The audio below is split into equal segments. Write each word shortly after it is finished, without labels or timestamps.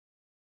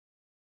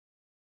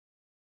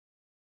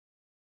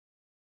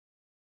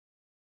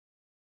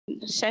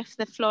Sjef,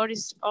 the floor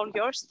is all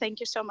yours. Thank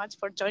you so much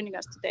for joining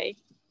us today.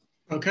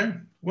 Okay,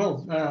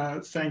 well,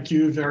 thank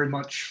you very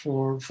much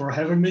for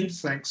having me.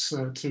 Thanks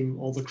to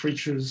all the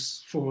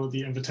creatures for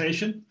the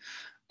invitation.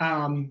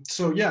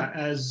 So yeah,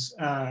 as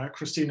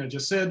Christina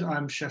just said,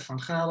 I'm Sjef van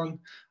Gaalen.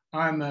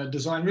 I'm a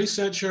design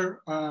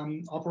researcher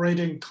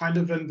operating kind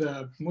of in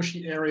the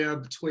mushy area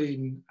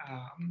between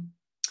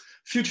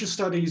future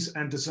studies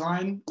and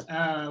design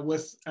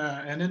with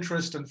an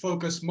interest and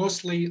focus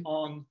mostly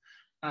on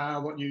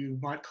what you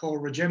might call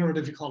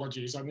regenerative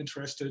ecologies. I'm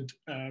interested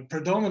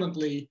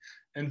predominantly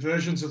in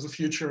versions of the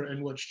future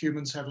in which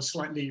humans have a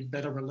slightly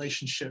better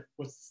relationship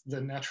with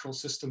the natural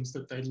systems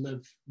that they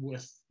live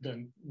with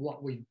than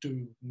what we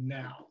do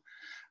now.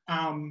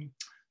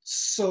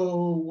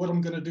 So what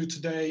I'm going to do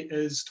today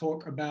is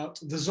talk about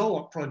the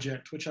Zoöp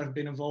project, which I've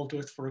been involved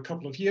with for a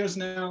couple of years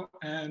now,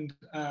 and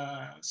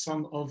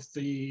some of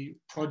the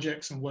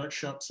projects and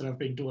workshops that I've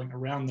been doing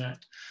around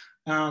that.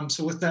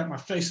 So with that, my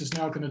face is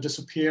now going to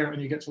disappear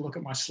and you get to look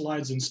at my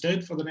slides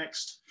instead for the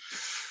next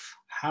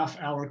half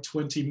hour,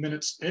 20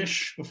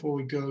 minutes-ish before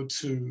we go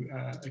to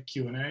a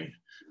Q&A.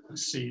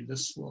 Let's see,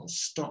 this will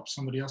stop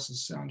somebody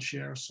else's sound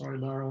share. Sorry,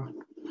 Lara.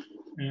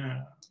 Yeah,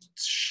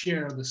 let's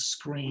share the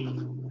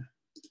screen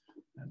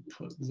and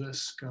put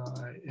this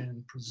guy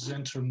in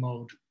presenter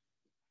mode.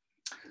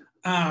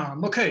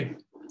 Okay,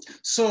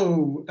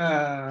 so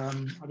I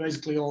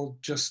basically all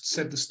just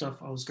said the stuff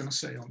I was going to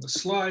say on the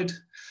slide.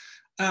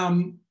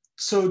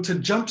 So to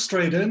jump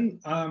straight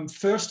in, I'm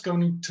first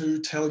going to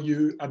tell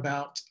you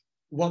about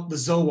what the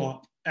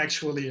Zoöp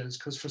actually is,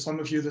 because for some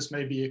of you, this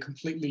may be a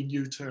completely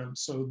new term.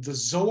 So the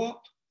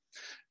Zoöp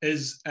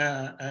is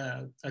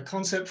a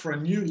concept for a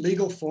new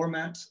legal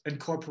format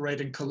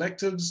incorporating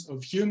collectives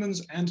of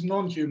humans and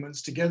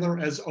non-humans together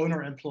as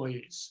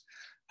owner-employees,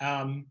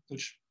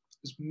 which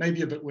is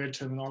maybe a bit weird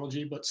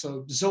terminology, but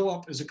so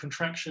Zoöp is a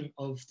contraction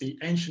of the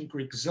ancient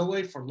Greek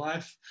zoe for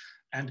life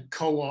and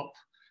co-op,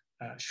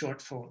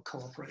 short for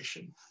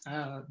cooperation.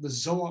 The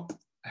Zoöp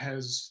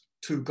has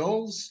two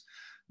goals.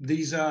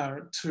 These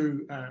are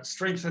to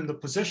strengthen the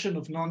position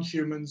of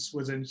non-humans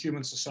within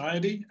human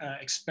society,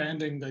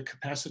 expanding the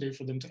capacity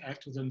for them to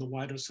act within the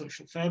wider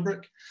social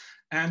fabric,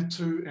 and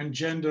to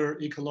engender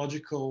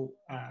ecological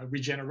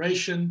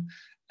regeneration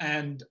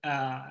and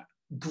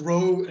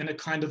grow in a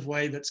kind of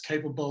way that's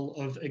capable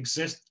of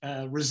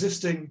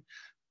resisting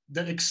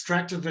the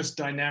extractivist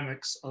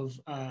dynamics of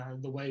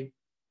the way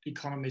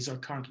economies are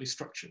currently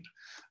structured.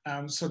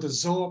 So the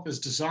Zoöp is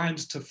designed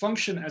to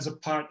function as a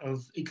part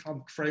of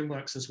economic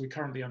frameworks as we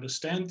currently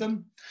understand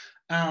them,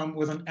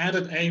 with an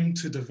added aim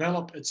to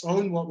develop its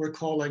own, what we're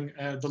calling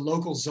the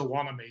local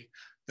zoonomy,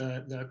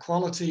 the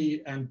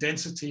quality and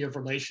density of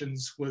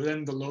relations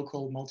within the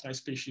local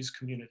multi-species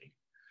community.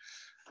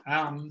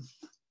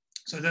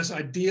 So this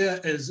idea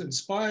is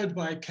inspired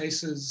by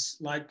cases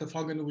like the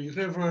Whanganui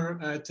River,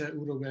 Te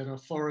Urewera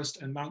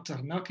Forest, and Mount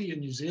Taranaki in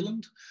New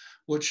Zealand,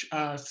 which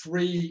are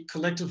three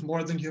collective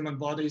more than human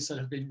bodies that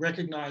have been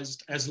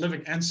recognized as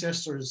living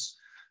ancestors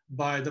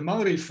by the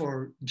Maori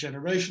for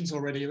generations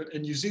already.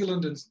 In New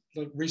Zealand in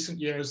the recent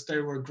years, they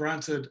were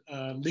granted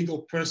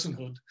legal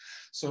personhood.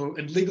 So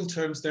in legal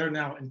terms, they're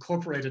now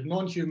incorporated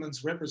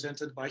non-humans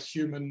represented by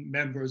human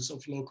members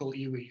of local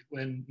iwi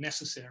when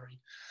necessary.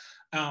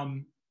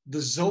 The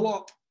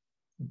Zoöp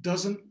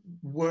doesn't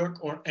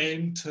work or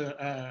aim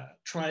to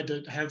try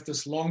to have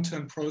this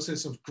long-term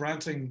process of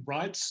granting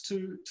rights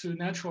to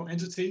natural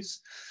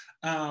entities,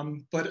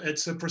 but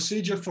it's a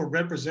procedure for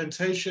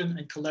representation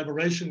and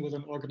collaboration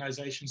within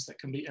organizations that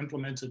can be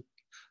implemented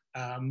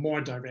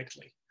more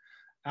directly.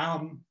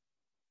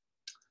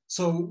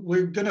 So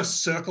we're gonna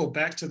circle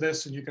back to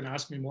this and you can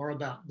ask me more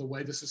about the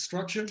way this is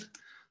structured,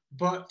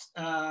 but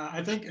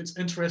I think it's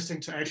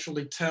interesting to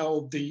actually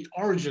tell the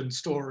origin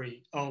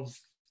story of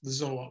the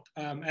Zoöp,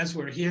 as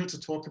we're here to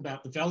talk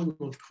about the value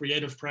of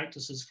creative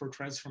practices for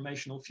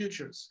transformational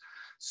futures.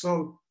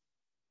 So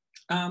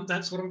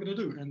that's what I'm going to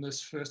do in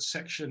this first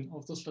section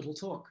of this little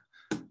talk.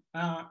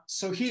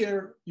 So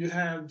here you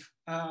have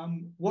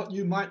what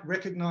you might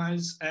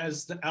recognize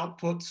as the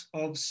output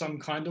of some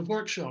kind of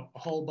workshop, a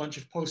whole bunch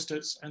of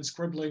post-its and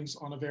scribblings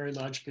on a very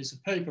large piece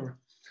of paper.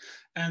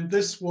 And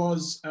this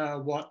was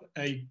what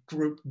a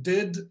group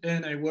did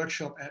in a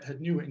workshop at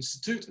Hernieuwe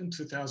Institute in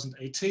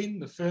 2018,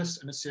 the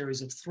first in a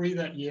series of 3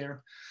 that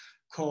year,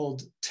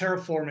 called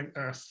Terraforming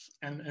Earth.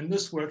 And in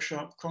this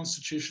workshop,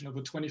 Constitution of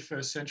a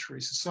 21st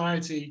Century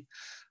Society,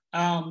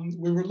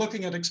 we were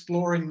looking at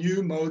exploring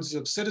new modes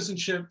of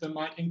citizenship that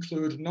might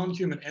include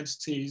non-human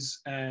entities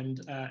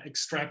and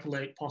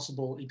extrapolate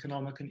possible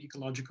economic and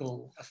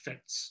ecological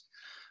effects.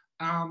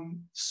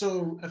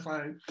 So if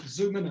I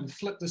zoom in and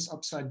flip this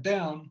upside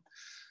down,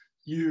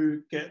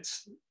 you get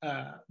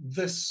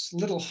this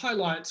little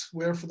highlight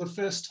where for the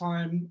first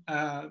time,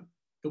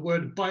 the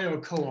word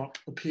bio-co-op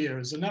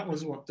appears. And that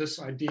was what this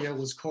idea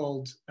was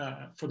called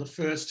for the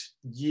first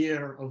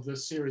year of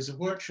this series of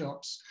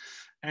workshops.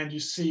 And you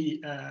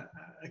see a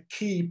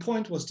key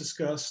point was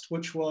discussed,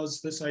 which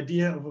was this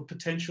idea of a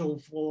potential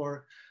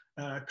for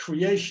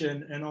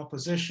creation in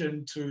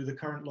opposition to the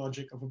current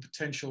logic of a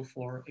potential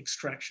for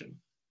extraction.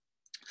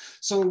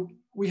 So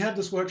we had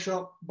this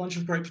workshop, a bunch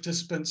of great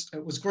participants.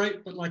 It was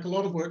great, but like a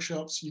lot of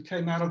workshops, you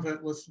came out of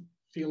it with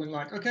feeling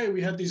like, okay,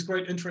 we had these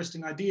great,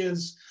 interesting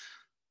ideas,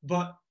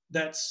 but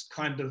that's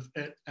kind of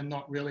it, and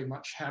not really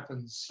much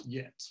happens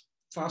yet.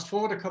 Fast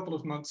forward a couple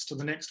of months to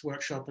the next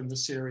workshop in the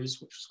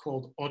series, which was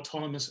called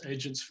Autonomous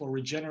Agents for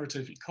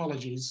Regenerative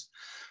Ecologies,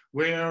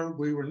 where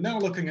we were now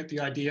looking at the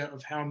idea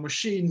of how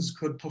machines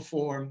could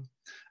perform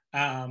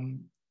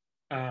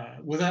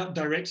without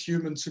direct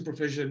human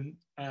supervision,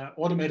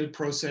 automated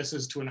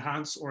processes to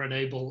enhance or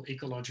enable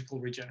ecological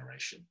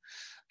regeneration.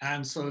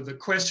 And so the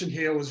question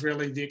here was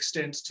really the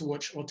extent to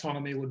which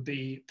autonomy would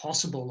be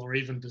possible or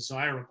even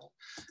desirable.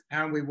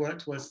 And we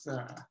worked with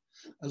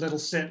a little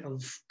set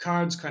of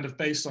cards kind of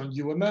based on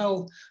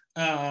UML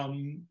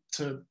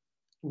to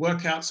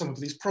work out some of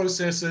these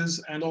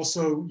processes, and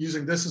also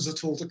using this as a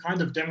tool to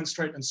kind of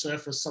demonstrate and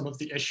surface some of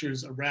the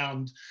issues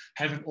around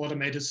having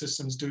automated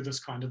systems do this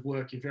kind of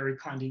work. You very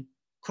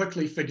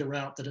quickly figure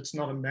out that it's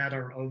not a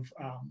matter of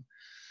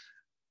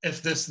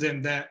if this,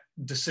 then that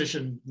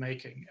decision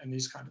making and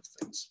these kind of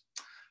things.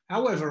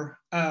 However,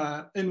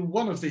 in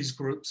one of these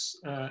groups,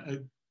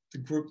 the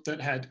group that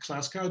had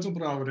Klaus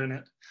Koudelbrouwer in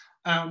it,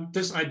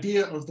 this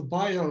idea of the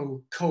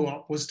bio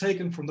co-op was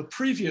taken from the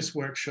previous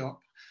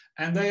workshop,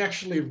 and they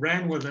actually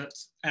ran with it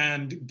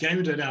and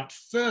gamed it out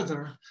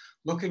further,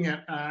 looking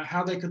at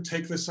how they could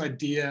take this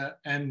idea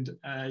and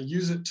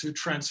use it to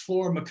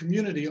transform a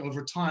community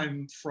over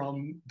time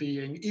from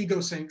being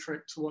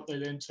egocentric to what they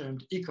then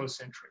termed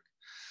ecocentric.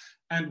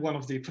 And one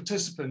of the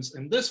participants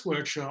in this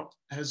workshop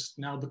has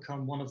now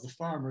become one of the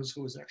farmers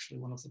who is actually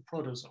one of the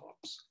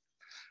protozoans.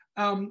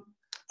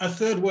 A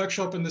third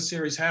workshop in the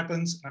series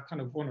happens. I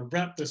kind of want to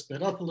wrap this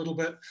bit up a little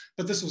bit,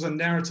 but this was a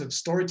narrative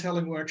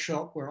storytelling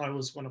workshop where I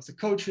was one of the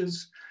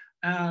coaches.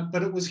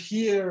 But it was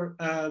here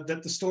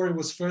that the story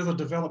was further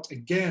developed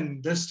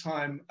again. This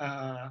time,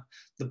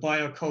 the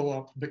bio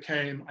co-op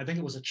became, I think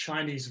it was a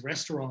Chinese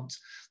restaurant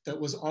that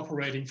was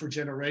operating for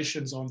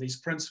generations on these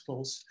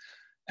principles.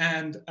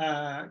 And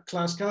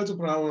Klaus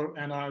Koudelbrouwer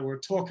and I were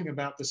talking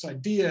about this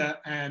idea,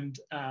 and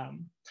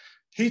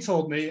he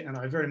told me, and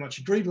I very much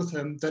agreed with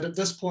him, that at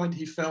this point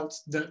he felt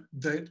that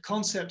the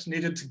concept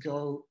needed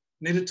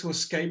to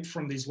escape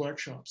from these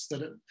workshops,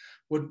 that it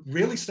would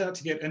really start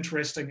to get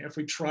interesting if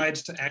we tried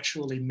to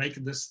actually make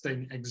this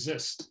thing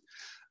exist.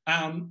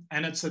 And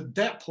it's at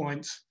that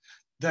point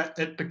that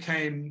it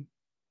became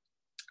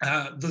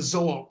the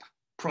Zoöp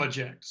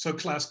project. So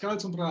Klaus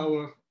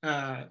Koudelbrouwer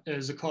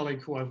is a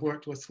colleague who I've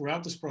worked with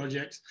throughout this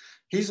project.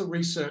 He's a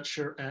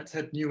researcher at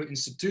het Nieuwe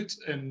Instituut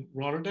in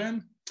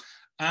Rotterdam.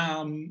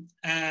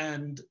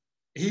 And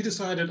he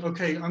decided,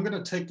 okay, I'm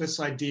going to take this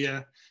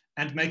idea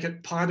and make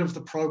it part of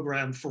the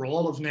program for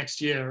all of next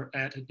year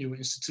at het Nieuwe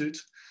Instituut.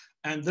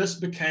 And this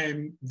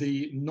became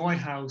the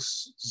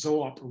Neuhaus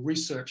Zoöp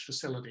research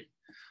facility,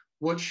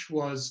 which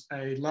was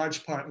a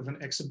large part of an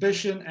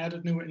exhibition at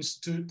het Nieuwe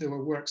Instituut. There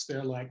were works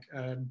there like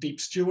Deep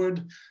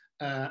Steward,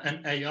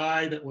 an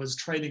AI that was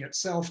training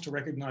itself to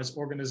recognize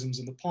organisms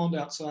in the pond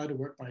outside, a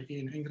work by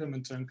Ian Ingram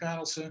and Teun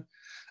Karelsen.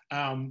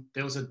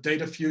 There was a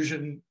data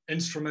fusion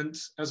instrument,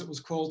 as it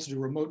was called, to do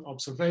remote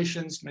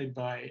observations made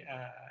by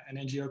an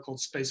NGO called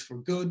Space for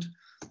Good.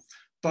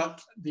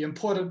 But the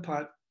important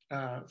part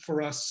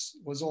for us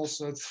was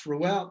also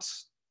throughout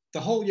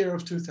the whole year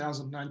of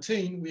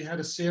 2019, we had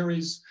a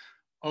series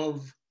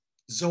of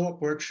Zoöp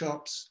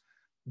workshops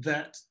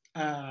that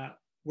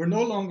were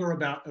no longer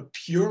about a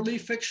purely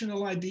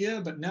fictional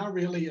idea, but now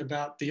really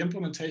about the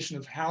implementation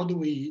of how do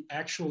we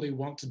actually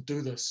want to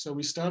do this. So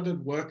we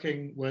started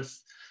working with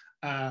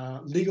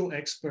legal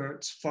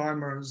experts,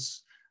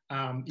 farmers,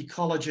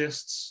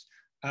 ecologists,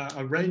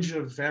 a range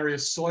of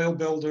various soil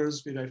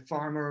builders, be they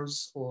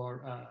farmers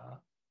or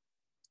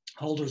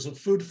holders of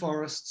food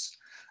forests,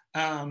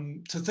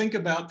 to think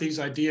about these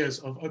ideas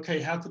of, okay,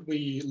 how could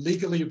we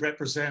legally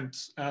represent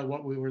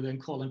what we were then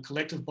calling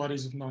collective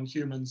bodies of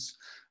non-humans?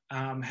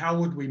 How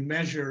would we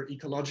measure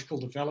ecological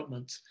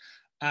development?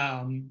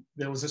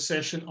 There was a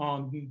session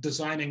on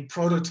designing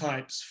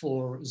prototypes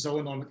for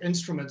zoonomic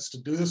instruments to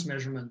do this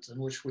measurement, in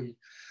which we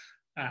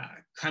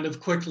kind of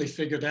quickly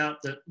figured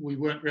out that we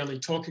weren't really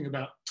talking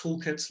about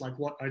toolkits like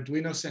what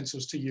Arduino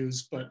sensors to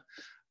use, but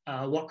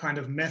what kind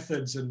of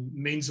methods and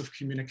means of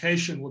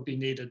communication would be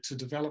needed to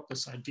develop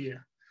this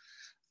idea.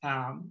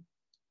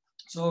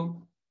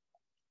 So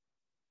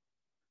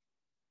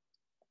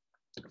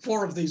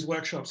 4 of these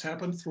workshops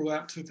happened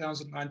throughout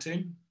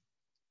 2019,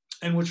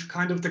 in which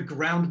kind of the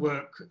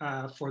groundwork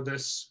for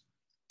this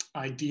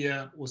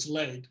idea was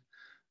laid.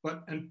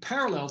 But in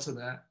parallel to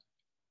that,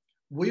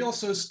 we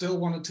also still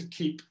wanted to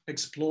keep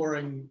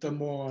exploring the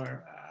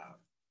more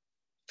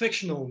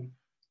fictional,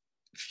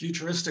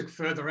 futuristic,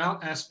 further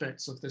out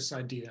aspects of this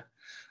idea.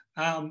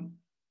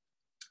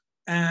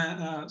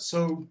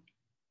 So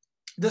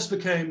this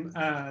became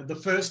the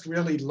first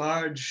really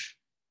large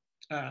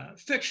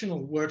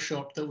fictional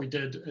workshop that we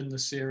did in the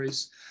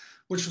series,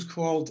 which was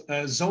called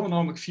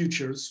Zoonomic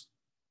Futures.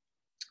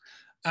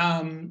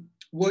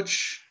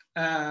 which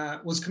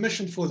was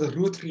commissioned for the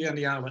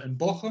Triennale in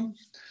Bochum,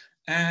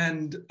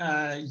 and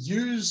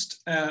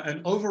used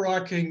an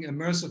overarching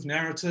immersive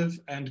narrative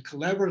and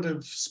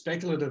collaborative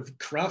speculative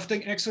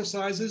crafting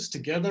exercises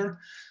together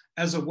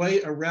as a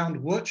way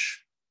around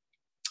which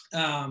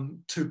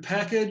to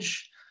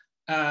package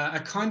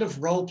a kind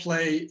of role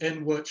play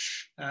in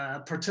which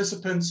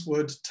participants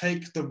would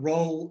take the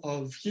role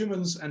of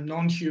humans and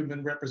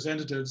non-human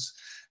representatives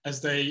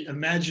as they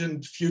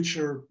imagined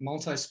future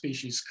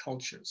multi-species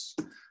cultures.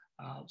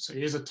 So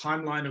here's a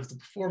timeline of the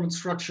performance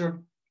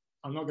structure.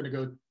 I'm not going to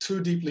go too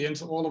deeply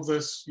into all of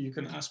this. You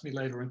can ask me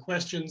later in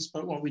questions,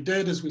 but what we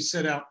did is we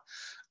set out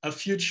a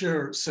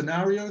future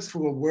scenario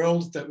through a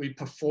world that we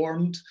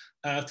performed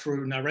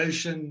through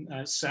narration,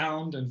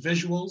 sound, and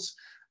visuals.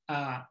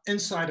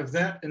 Inside of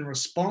that, in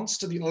response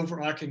to the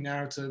overarching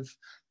narrative,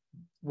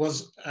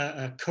 was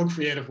a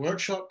co-creative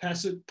workshop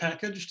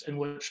packaged in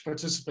which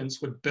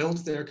participants would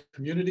build their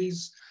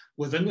communities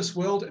within this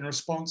world in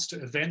response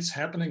to events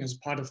happening as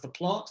part of the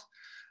plot.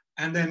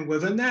 And then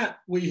within that,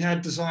 we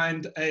had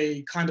designed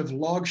a kind of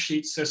log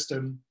sheet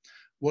system,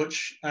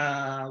 which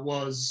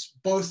was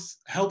both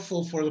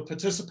helpful for the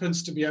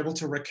participants to be able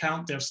to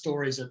recount their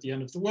stories at the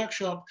end of the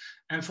workshop.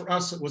 And for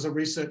us, it was a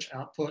research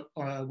output,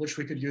 which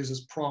we could use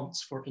as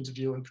prompts for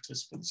interviewing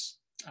participants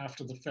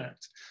after the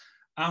fact.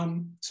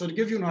 So to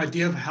give you an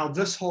idea of how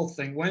this whole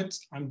thing went,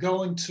 I'm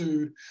going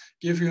to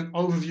give you an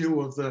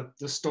overview of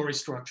the story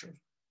structure.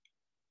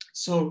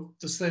 So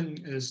this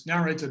thing is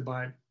narrated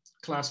by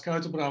Klaas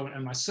Koutenbrouwer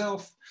and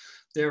myself.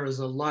 There is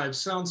a live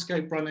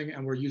soundscape running,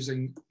 and we're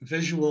using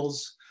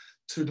visuals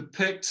to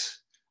depict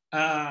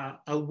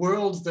a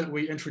world that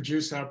we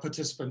introduce our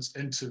participants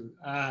into.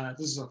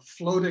 This is a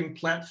floating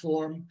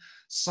platform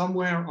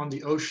somewhere on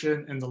the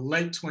ocean in the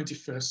late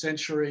 21st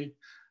century.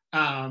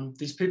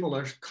 These people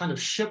are kind of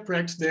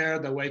shipwrecked there.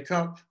 They wake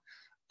up.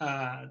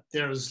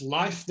 There's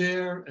life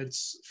there.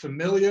 It's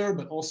familiar,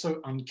 but also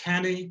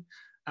uncanny.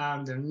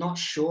 They're not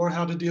sure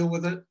how to deal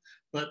with it.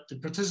 But the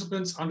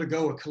participants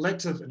undergo a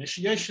collective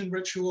initiation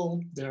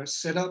ritual. They're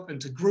set up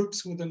into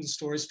groups within the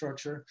story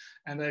structure,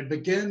 and they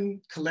begin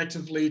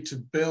collectively to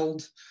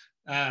build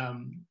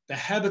the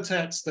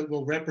habitats that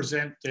will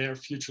represent their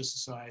future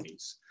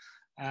societies.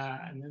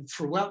 And then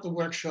throughout the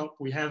workshop,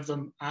 we have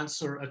them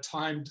answer a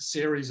timed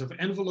series of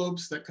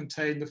envelopes that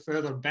contain the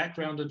further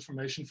background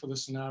information for the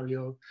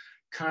scenario,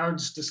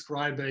 cards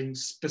describing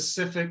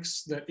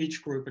specifics that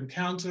each group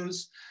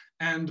encounters,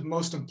 and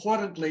most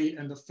importantly,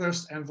 in the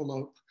first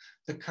envelope,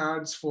 the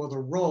cards for the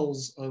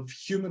roles of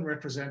human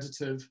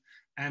representative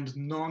and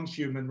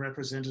non-human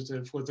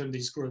representative within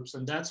these groups.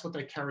 And that's what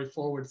they carry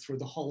forward through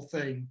the whole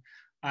thing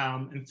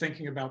in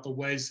thinking about the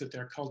ways that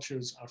their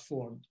cultures are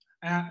formed.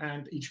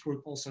 And each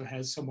group also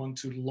has someone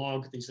to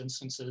log these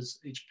instances.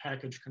 Each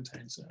package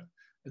contains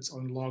its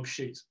own log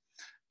sheet.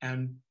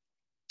 And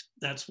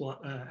that's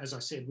what, as I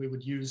said, we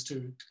would use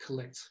to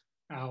collect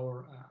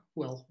our,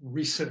 well,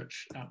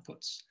 research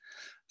outputs.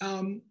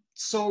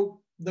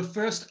 So the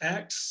first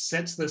act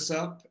sets this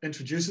up,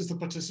 introduces the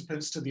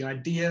participants to the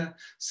idea,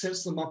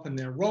 sets them up in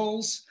their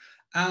roles,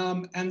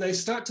 and they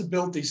start to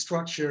build these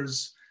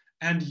structures.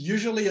 And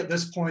usually at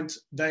this point,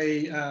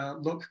 they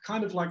look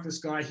kind of like this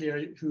guy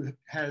here who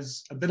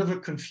has a bit of a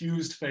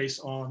confused face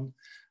on.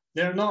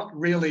 They're not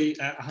really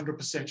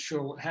 100%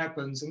 sure what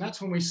happens. And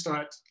that's when we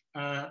start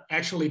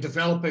actually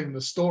developing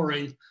the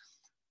story.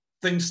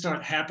 Things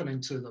start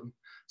happening to them.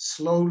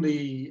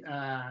 Slowly,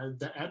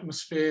 the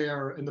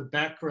atmosphere in the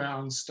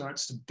background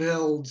starts to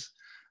build,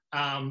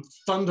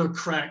 thunder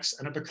cracks,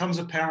 and it becomes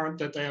apparent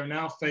that they are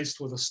now faced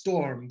with a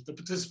storm. The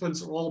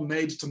participants are all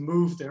made to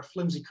move their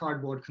flimsy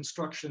cardboard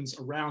constructions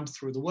around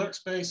through the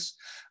workspace.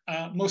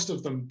 Most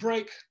of them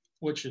break,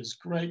 which is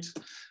great.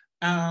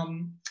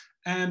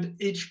 And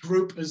each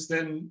group is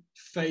then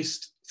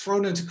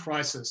thrown into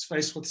crisis,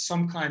 faced with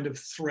some kind of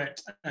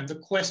threat. And the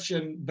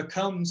question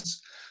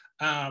becomes,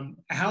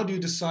 how do you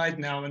decide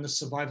now in the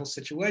survival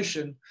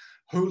situation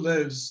who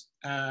lives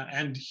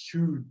and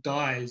who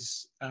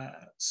dies?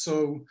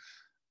 So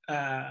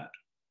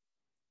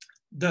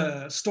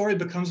the story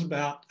becomes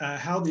about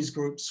how these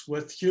groups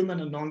with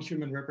human and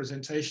non-human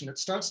representation, it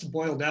starts to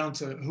boil down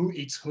to who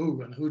eats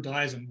who and who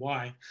dies and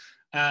why.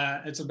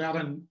 It's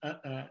about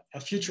a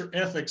future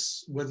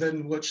ethics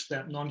within which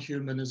that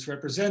non-human is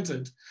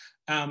represented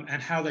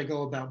and how they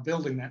go about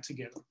building that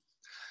together.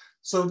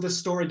 So the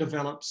story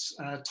develops,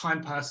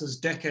 time passes,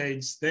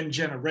 decades, then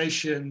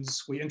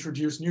generations. We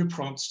introduce new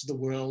prompts to the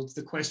world.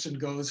 The question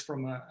goes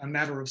from a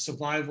matter of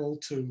survival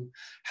to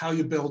how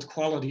you build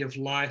quality of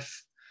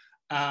life.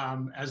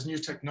 As new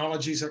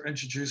technologies are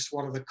introduced,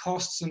 what are the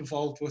costs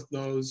involved with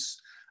those?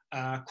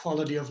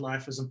 Quality of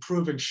life is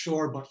improving,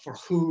 sure, but for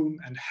whom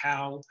and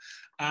how?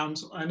 And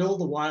all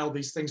the while,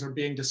 these things are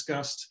being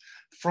discussed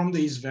from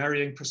these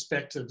varying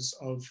perspectives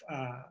of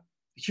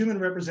human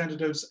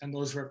representatives and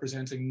those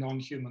representing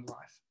non-human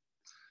life.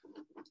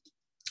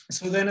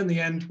 So then in the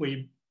end,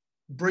 we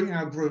bring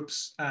our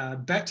groups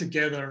back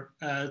together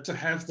to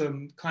have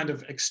them kind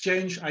of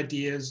exchange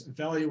ideas,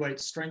 evaluate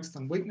strengths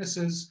and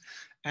weaknesses,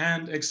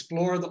 and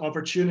explore the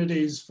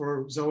opportunities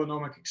for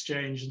zoonomic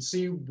exchange and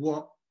see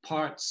what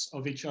parts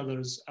of each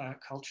other's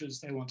cultures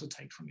they want to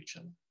take from each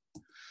other.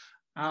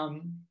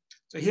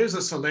 So here's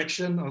a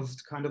selection of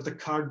kind of the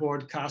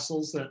cardboard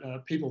castles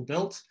that people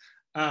built.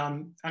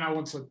 And I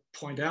want to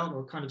point out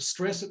or kind of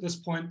stress at this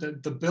point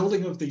that the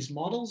building of these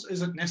models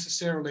isn't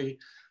necessarily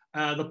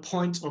the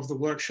point of the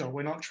workshop.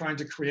 We're not trying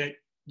to create,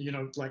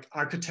 like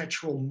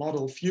architectural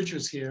model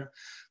futures here.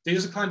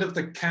 These are kind of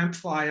the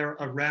campfire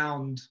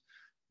around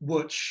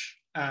which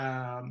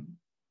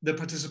the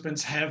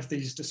participants have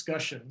these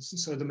discussions.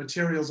 So the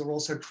materials are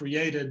also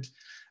created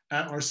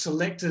or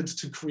selected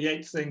to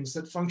create things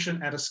that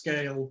function at a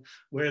scale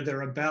where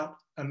they're about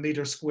a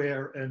meter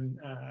square in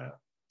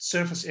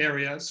surface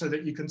area so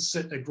that you can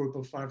sit a group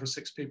of 5 or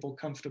 6 people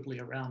comfortably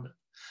around it.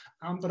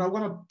 But I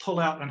want to pull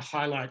out and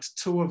highlight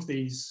 2 of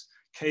these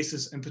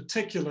cases in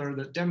particular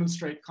that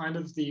demonstrate kind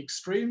of the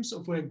extremes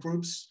of where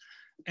groups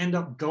end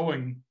up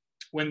going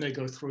when they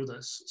go through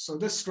this. So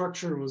this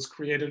structure was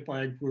created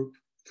by a group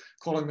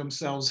calling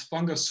themselves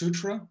Funga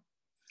Sutra.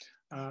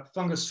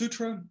 Funga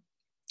Sutra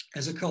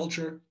is a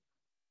culture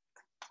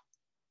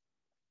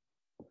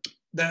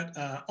that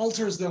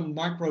alters their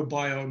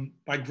microbiome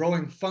by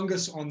growing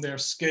fungus on their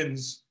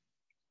skins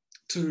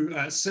to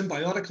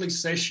symbiotically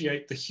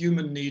satiate the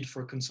human need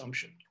for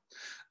consumption.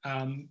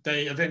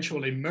 They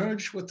eventually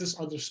merge with this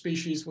other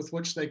species with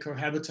which they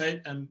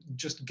cohabitate and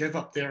just give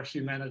up their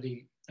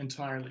humanity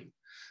entirely.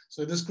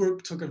 So this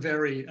group took a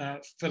very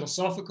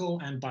philosophical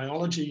and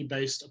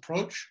biology-based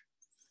approach.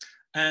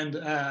 And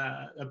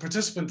a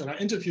participant that I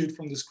interviewed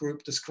from this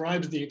group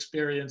described the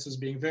experience as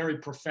being very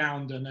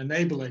profound and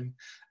enabling.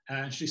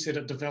 And she said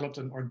it developed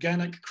in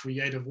organic,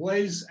 creative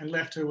ways and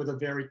left her with a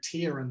very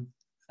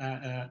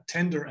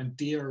tender and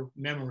dear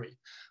memory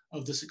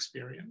of this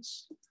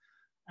experience.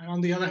 And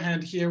on the other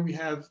hand, here we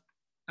have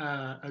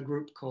a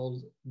group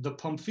called the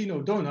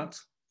Pomfino Donut,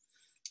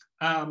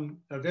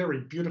 a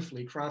very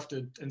beautifully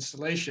crafted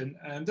installation.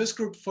 And this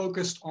group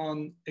focused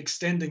on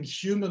extending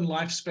human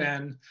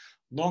lifespan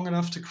long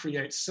enough to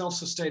create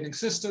self-sustaining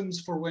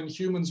systems for when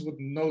humans would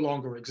no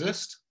longer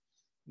exist.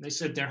 They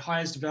said their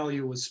highest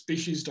value was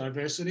species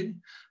diversity,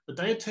 but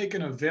they had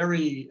taken a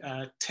very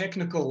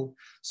technical,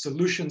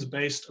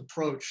 solutions-based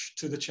approach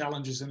to the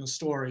challenges in the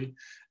story.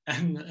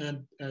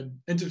 And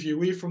an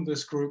interviewee from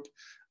this group,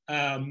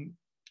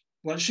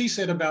 what she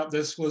said about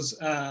this was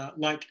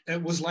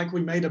it was like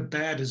we made a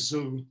bad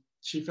zoo.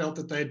 She felt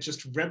that they had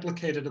just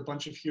replicated a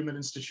bunch of human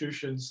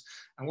institutions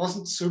and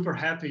wasn't super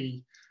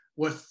happy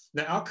with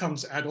the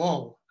outcomes at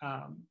all.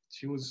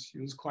 She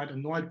was quite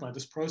annoyed by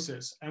this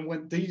process. And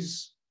when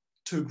these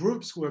 2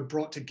 groups were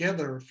brought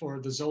together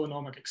for the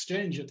zoonomic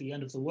exchange at the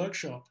end of the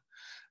workshop,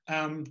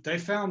 they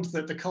found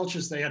that the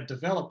cultures they had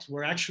developed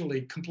were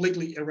actually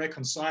completely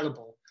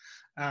irreconcilable.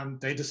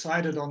 They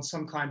decided on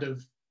some kind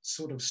of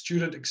sort of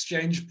student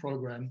exchange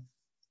program.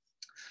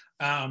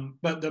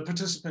 But the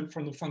participant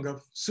from the Funga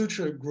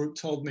Sutra group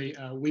told me,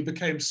 we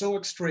became so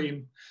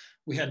extreme,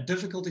 we had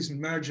difficulties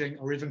merging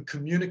or even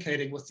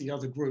communicating with the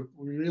other group.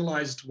 We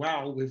realized,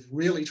 wow, we've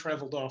really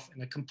traveled off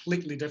in a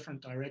completely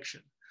different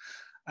direction.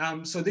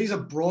 So these are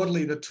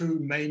broadly the 2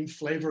 main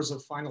flavors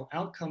of final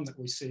outcome that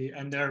we see,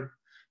 and they're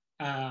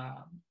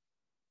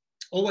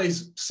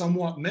always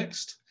somewhat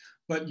mixed,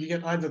 but you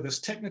get either this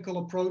technical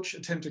approach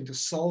attempting to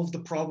solve the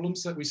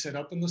problems that we set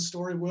up in the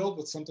story world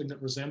with something that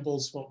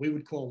resembles what we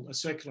would call a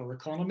circular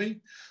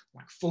economy,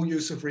 like full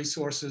use of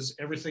resources,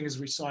 everything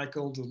is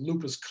recycled, the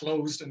loop is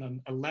closed in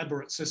an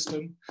elaborate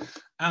system.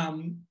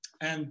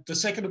 And the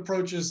second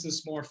approach is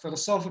this more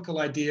philosophical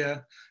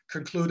idea,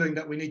 concluding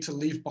that we need to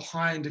leave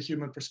behind a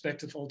human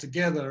perspective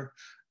altogether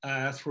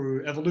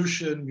through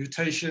evolution,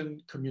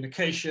 mutation,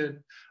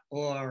 communication,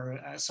 or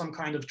some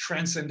kind of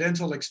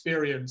transcendental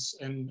experience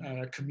in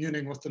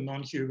communing with the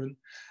non-human.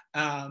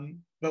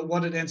 But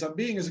what it ends up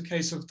being is a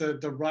case of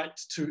the right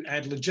to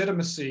add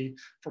legitimacy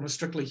from a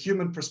strictly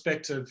human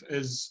perspective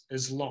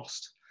is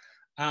lost.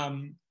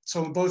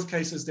 So in both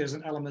cases, there's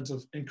an element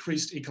of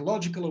increased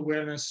ecological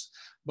awareness,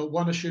 but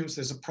one assumes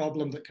there's a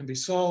problem that can be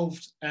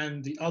solved,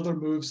 and the other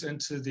moves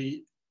into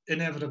the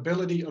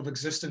inevitability of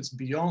existence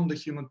beyond the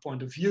human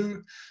point of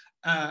view,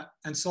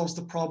 and solves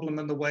the problem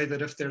in the way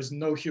that if there's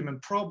no human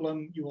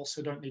problem, you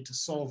also don't need to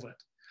solve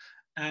it.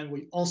 And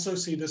we also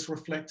see this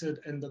reflected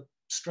in the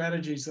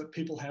strategies that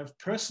people have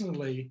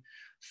personally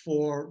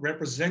for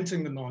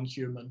representing the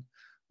non-human,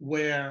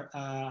 where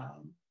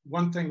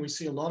one thing we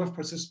see a lot of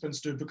participants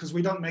do, because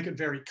we don't make it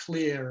very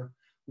clear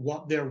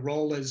what their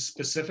role is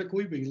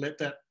specifically, we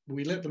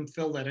let them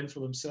fill that in for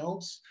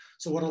themselves.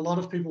 So what a lot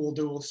of people will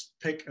do is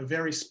pick a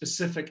very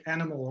specific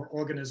animal or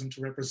organism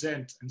to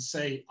represent and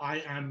say,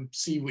 I am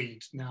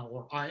seaweed now,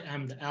 or I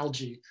am the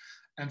algae,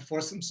 and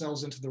force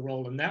themselves into the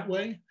role in that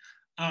way.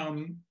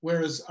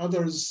 Whereas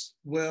others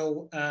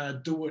will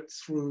do it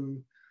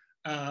through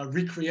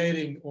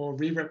recreating or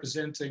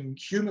re-representing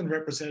human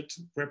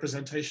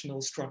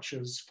representational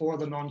structures for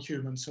the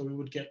non-human. So we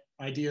would get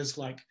ideas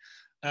like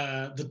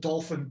the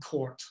dolphin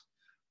court,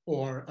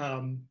 or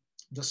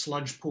the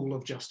sludge pool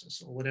of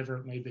justice, or whatever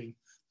it may be.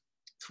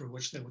 through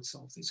which they would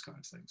solve these kind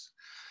of things.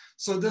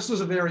 So this was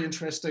a very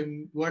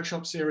interesting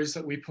workshop series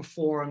that we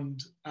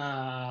performed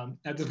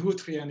at the Ruhr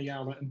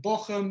Trienniale in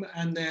Bochum.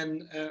 And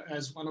then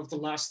as one of the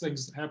last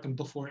things that happened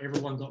before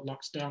everyone got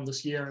locked down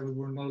this year, and we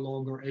were no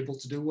longer able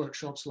to do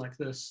workshops like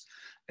this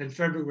in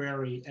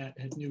February at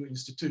Nieuw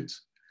Instituut.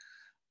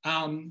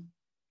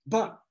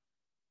 But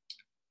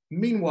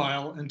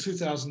meanwhile, in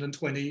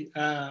 2020,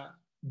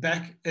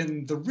 back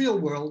in the real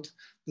world,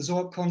 the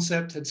Zoöp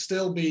concept had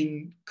still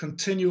been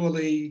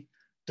continually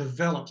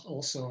developed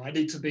also. I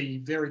need to be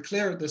very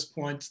clear at this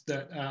point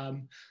that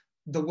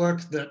the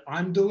work that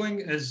I'm doing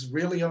is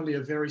really only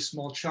a very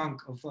small chunk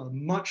of a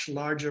much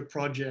larger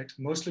project,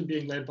 mostly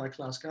being led by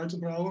Klaas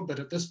Kuitenbrouwer, but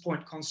at this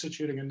point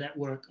constituting a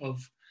network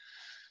of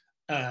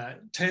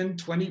 10,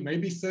 20,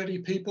 maybe 30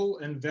 people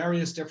in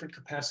various different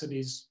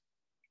capacities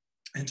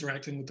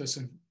interacting with this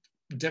in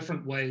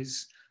different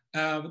ways.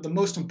 The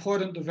most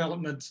important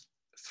development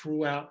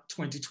throughout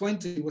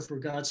 2020 with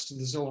regards to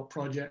the Zoöp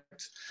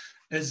project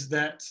is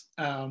that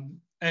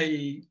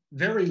a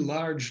very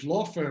large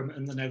law firm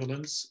in the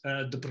Netherlands,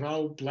 De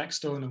Brouw,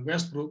 Blackstone, and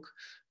Westbroek,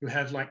 who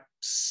have like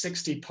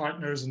 60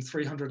 partners and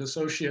 300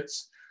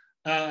 associates,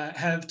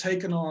 have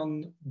taken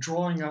on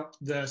drawing up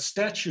the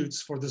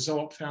statutes for the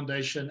Zoöp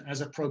Foundation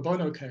as a pro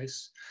bono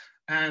case.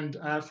 And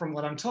from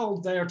what I'm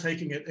told, they are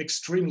taking it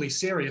extremely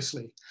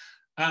seriously.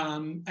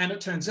 And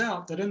it turns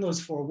out that in those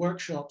 4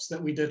 workshops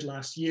that we did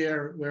last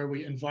year, where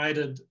we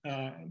invited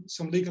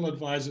some legal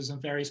advisors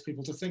and various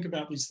people to think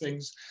about these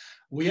things,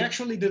 we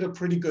actually did a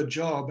pretty good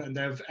job, and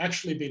they've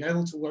actually been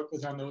able to work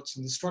with our notes,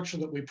 and the structure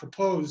that we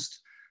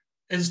proposed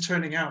is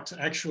turning out to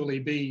actually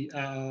be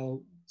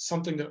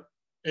something that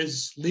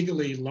is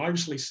legally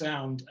largely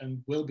sound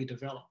and will be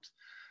developed.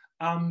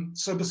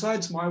 So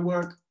besides my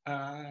work,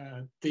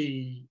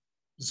 the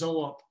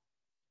Zoöp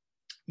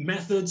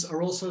methods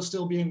are also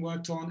still being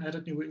worked on at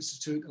Nieuw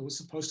Instituut. It was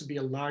supposed to be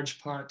a large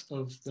part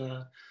of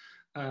the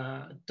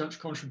Dutch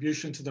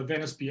contribution to the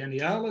Venice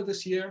Biennale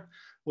this year,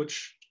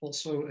 which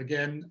also,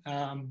 again,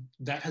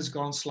 that has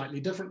gone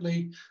slightly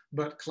differently,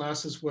 but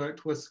Klaas has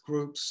worked with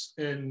groups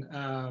in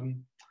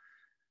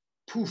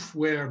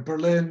where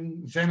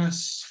Berlin,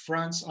 Venice,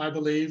 France, I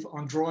believe,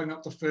 on drawing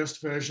up the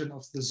first version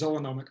of the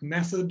zoonomic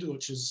method,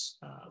 which is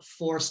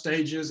 4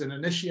 stages in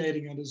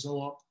initiating into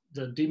Zoöp,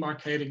 the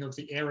demarcating of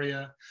the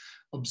area,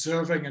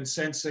 observing and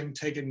sensing,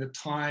 taking the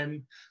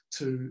time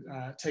to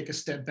take a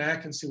step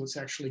back and see what's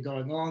actually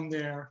going on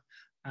there,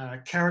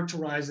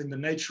 characterizing the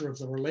nature of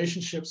the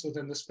relationships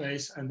within the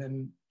space, and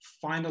then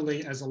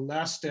finally, as a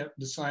last step,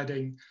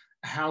 deciding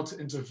how to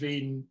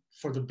intervene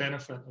for the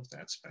benefit of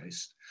that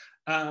space.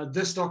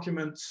 This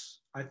document,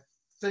 I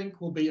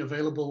think, will be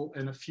available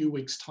in a few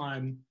weeks'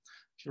 time.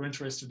 If you're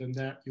interested in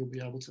that, you'll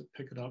be able to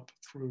pick it up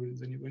through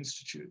the Nieuw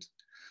Instituut.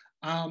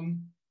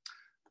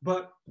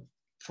 But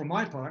for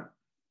my part,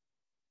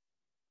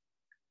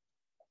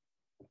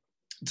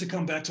 to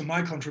come back to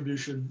my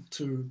contribution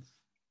to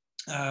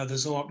the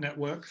Zoöp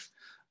network,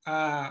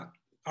 I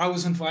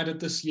was invited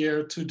this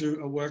year to do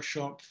a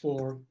workshop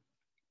for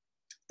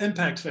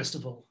Impact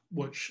Festival,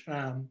 which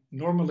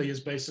normally is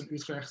based in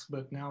Utrecht,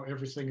 but now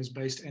everything is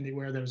based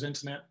anywhere there's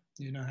internet.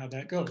 You know how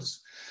that goes.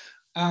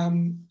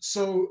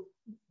 So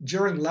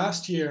during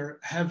last year,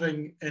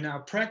 having in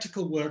our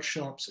practical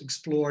workshops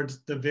explored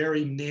the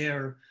very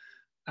near,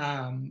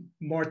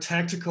 more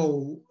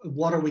tactical,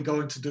 what are we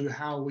going to do,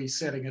 how are we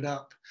setting it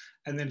up?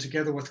 And then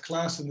together with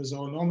Klaas in the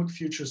Zoonomic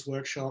Futures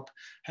workshop,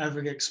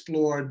 having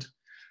explored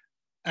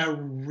a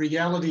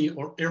reality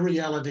or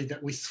irreality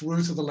that we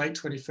threw to the late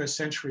 21st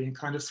century and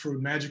kind of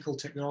threw magical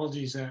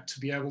technologies at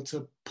to be able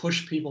to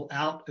push people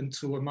out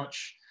into a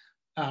much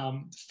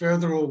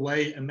further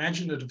away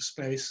imaginative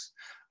space.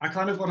 I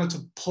kind of wanted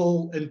to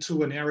pull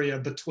into an area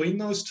between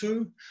those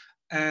two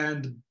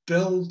and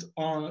build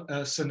on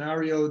a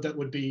scenario that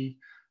would be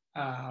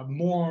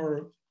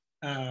more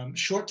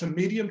short to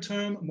medium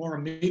term, more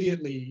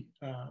immediately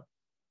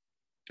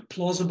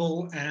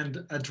plausible,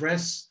 and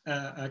address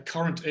a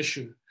current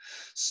issue.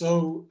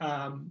 So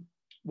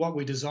what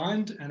we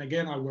designed, and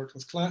again, I worked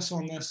with Klaas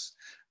on this,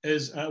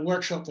 is a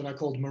workshop that I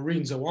called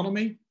Marine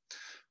Zoonomy,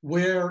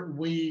 where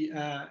we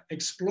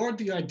explored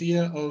the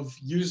idea of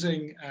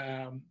using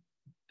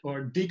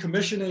or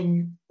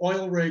decommissioning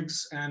oil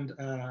rigs and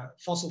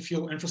fossil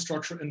fuel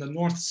infrastructure in the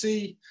North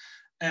Sea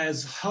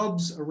as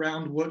hubs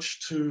around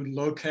which to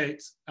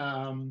locate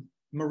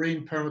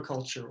marine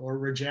permaculture or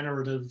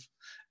regenerative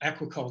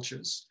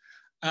aquacultures.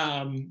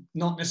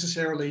 Not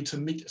necessarily to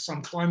meet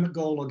some climate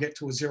goal or get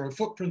to a 0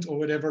 footprint or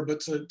whatever, but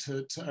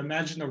to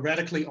imagine a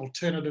radically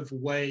alternative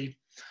way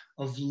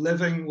of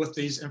living with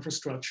these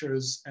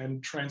infrastructures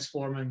and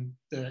transforming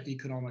the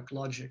economic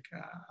logic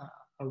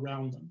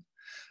around them.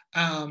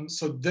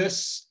 So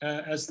this,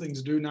 as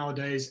things do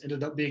nowadays,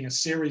 ended up being a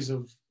series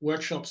of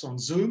workshops on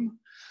Zoom,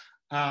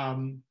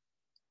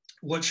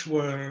 which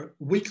were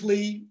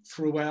weekly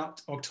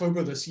throughout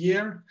October this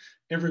year.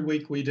 Every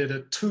week we did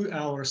a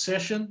 2-hour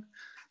session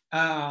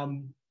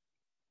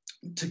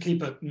to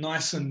keep it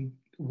nice and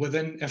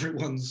within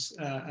everyone's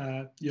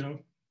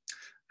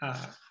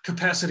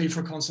capacity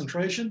for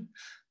concentration.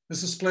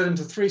 This is split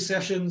into 3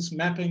 sessions: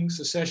 mapping,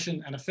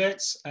 secession, and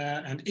effects.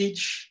 And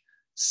each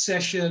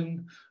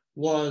session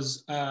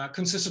was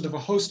consisted of a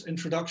host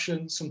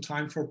introduction, some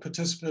time for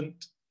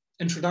participant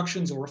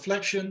introductions or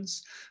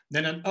reflections,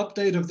 then an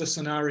update of the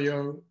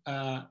scenario,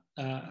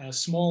 a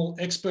small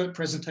expert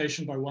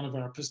presentation by one of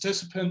our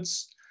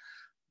participants.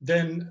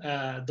 Then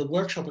the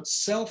workshop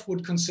itself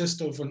would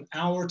consist of an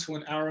hour to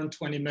an hour and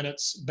 20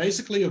 minutes,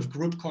 basically of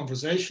group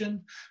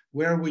conversation,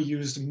 where we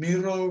used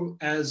Miro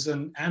as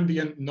an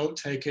ambient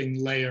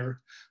note-taking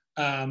layer.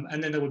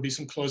 And then there would be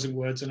some closing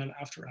words and an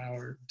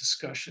after-hour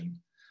discussion.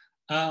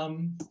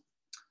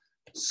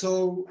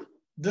 So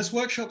this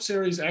workshop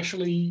series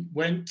actually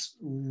went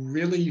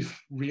really,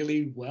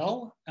 really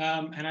well.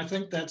 And I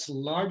think that's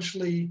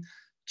largely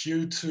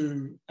due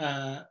to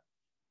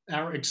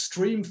our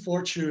extreme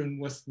fortune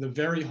with the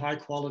very high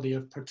quality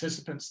of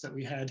participants that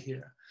we had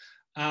here.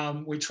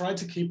 We tried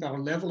to keep our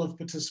level of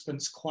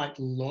participants quite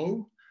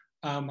low.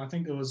 I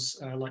think there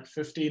was like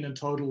 15 in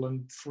total,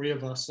 and 3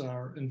 of us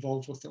are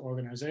involved with the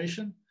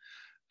organization.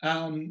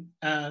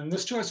 And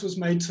this choice was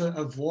made to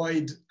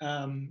avoid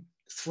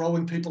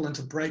throwing people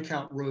into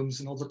breakout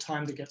rooms and all the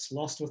time that gets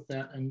lost with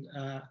that, and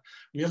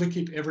really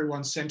keep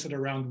everyone centered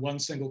around one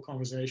single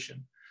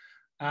conversation.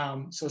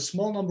 So a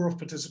small number of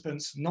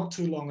participants, not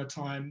too long a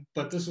time,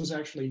 but this was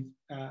actually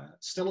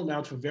still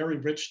allowed for very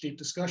rich, deep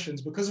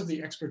discussions because of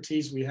the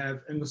expertise we have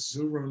in the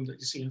zoo room that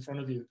you see in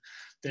front of you.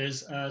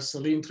 There's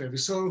Celine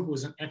Treviso, who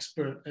is an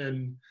expert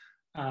in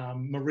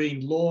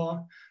marine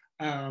law.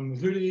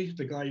 Rudy,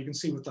 the guy you can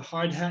see with the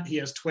hard hat, he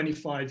has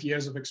 25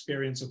 years of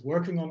experience of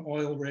working on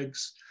oil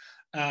rigs.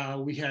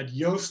 We had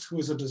Joost, who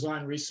is a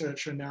design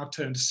researcher now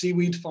turned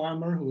seaweed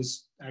farmer, who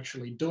is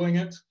actually doing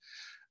it.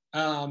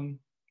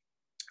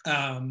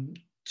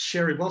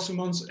 Sherry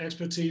Bosselman's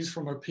expertise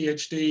from her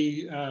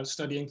PhD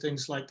studying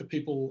things like the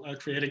people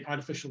creating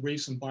artificial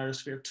reefs in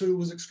Biosphere 2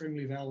 was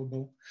extremely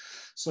valuable.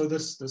 So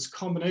this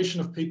combination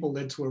of people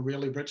led to a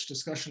really rich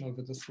discussion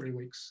over the 3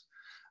 weeks.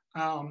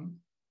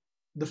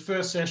 The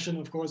first session,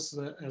 of course,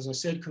 as I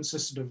said,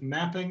 consisted of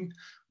mapping,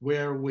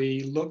 where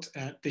we looked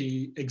at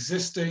the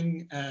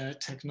existing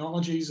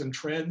technologies and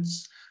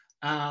trends.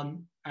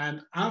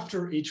 And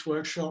after each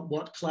workshop,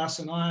 what Klaas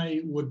and I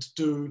would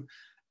do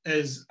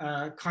is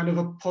kind of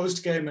a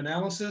post-game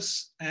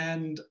analysis,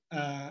 and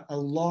a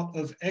lot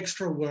of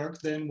extra work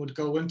then would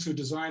go into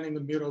designing the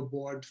Miro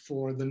board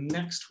for the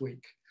next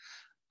week,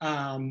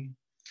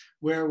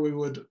 where we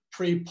would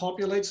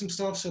pre-populate some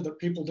stuff so that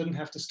people didn't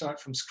have to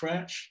start from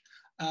scratch,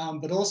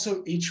 but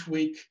also each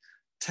week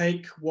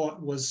take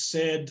what was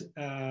said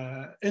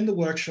in the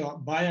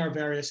workshop by our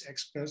various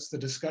experts, the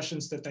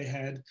discussions that they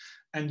had,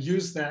 and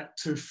use that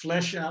to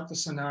flesh out the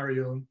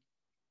scenario,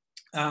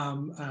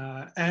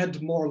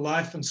 add more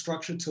life and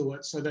structure to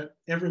it, so that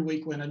every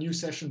week when a new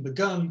session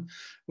begun,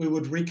 we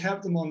would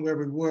recap them on where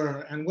we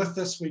were. And with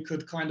this, we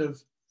could kind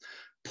of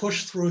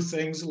push through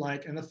things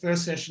like, in the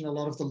first session, a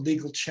lot of the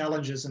legal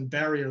challenges and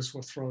barriers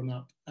were thrown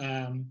up.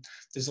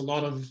 There's a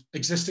lot of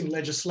existing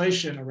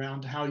legislation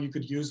around how you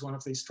could use one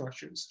of these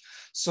structures.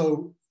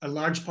 So a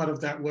large part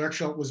of that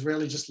workshop was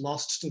really just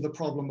lost to the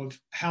problem of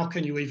how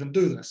can you even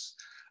do this?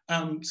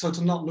 So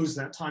to not lose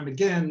that time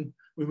again,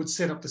 we would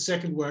set up the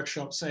second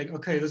workshop saying,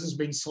 okay, this has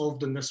been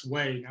solved in this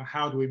way. Now,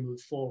 how do we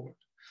move forward?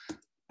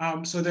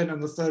 So then in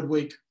the third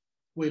week,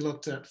 we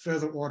looked at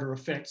further order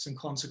effects and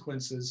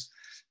consequences,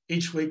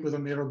 each week with a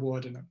Miro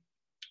board and a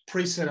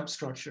pre-set up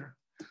structure.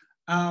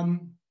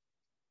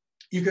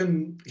 You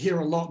can hear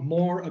a lot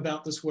more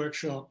about this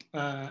workshop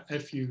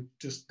if you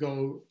just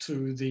go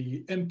to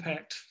the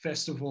Impact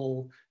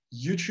Festival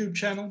YouTube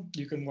channel.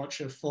 You can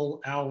watch a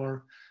full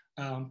hour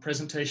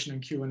presentation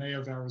and Q&A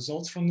of our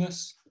results from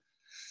this.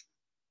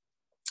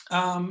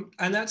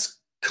 And that's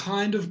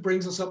kind of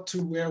brings us up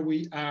to where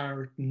we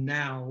are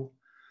now,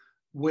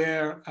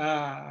 where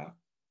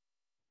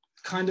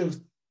kind of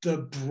the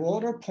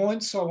broader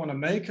points I want to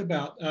make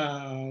about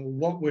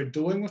what we're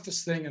doing with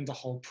this thing and the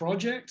whole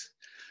project.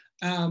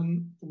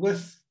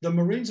 With the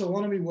Marine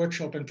Zoonomy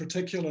workshop in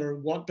particular,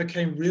 what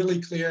became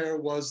really clear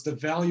was the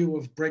value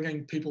of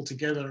bringing people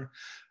together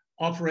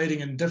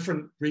operating in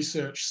different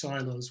research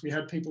silos. We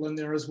had people in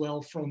there as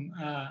well from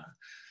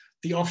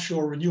the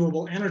offshore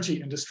renewable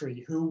energy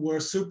industry who were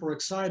super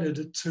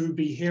excited to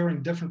be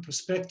hearing different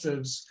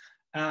perspectives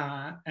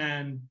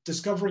and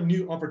discovering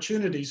new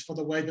opportunities for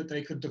the way that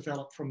they could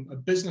develop from a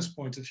business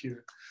point of view.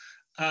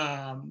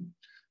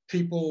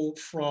 People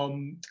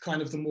from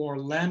kind of the more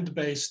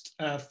land-based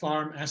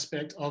farm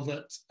aspect of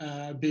it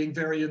being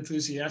very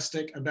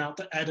enthusiastic about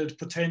the added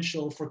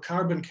potential for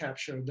carbon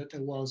capture that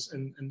there was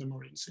in the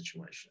marine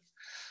situation.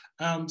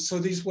 So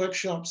these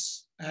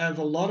workshops have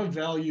a lot of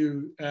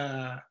value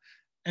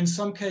in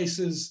some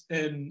cases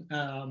in,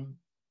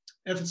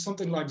 if it's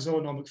something like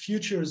zoonomic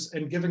futures,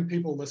 and giving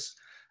people this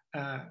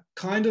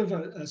kind of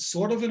a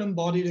sort of an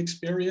embodied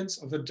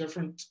experience of a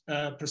different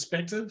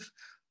perspective.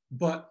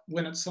 But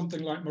when it's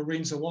something like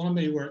marine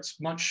zoonomy, where it's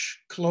much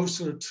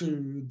closer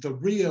to the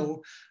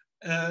real,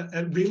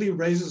 it really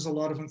raises a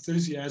lot of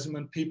enthusiasm,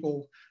 and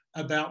people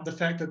about the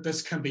fact that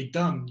this can be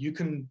done. You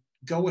can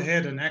go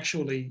ahead and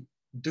actually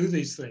do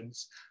these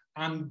things.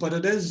 But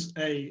it is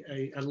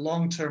a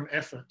long-term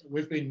effort.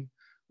 We've been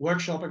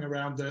workshopping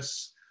around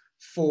this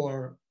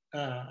for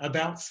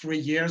about 3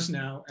 years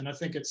now, and I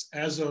think it's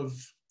as of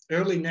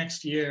early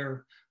next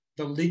year,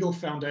 the legal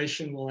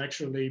foundation will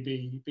actually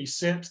be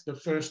set. The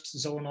first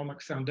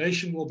zoonomic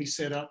foundation will be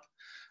set up,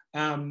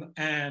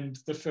 and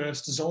the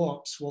first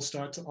Zoöps will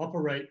start to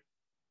operate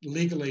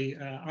legally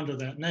under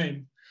that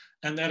name.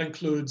 And that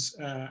includes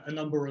a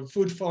number of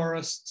food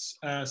forests,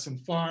 some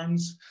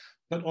farms,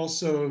 but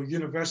also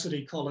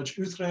University College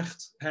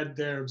Utrecht had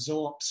their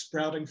Zoöp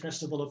Sprouting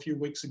Festival a few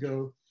weeks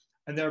ago,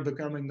 and they're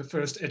becoming the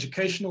first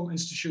educational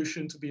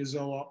institution to be a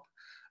Zoöp.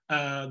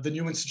 The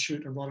new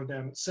institute in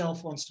Rotterdam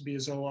itself wants to be a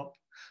Zoöp.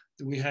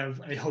 We have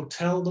a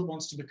hotel that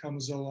wants to become a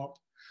Zoöp.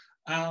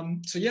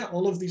 So yeah,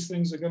 all of these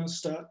things are going to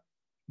start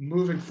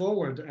moving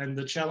forward, and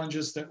the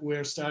challenges that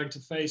we're starting to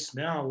face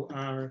now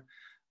are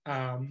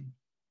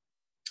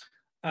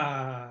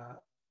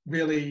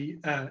really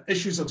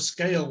issues of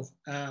scale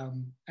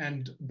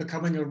and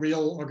becoming a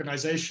real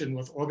organization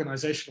with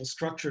organizational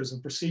structures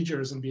and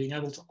procedures and being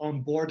able to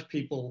onboard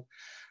people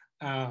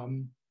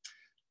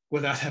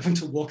without having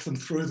to walk them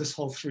through this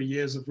whole 3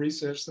 years of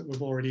research that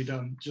we've already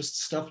done.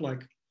 Just stuff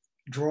like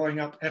drawing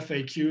up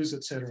FAQs,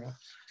 etc.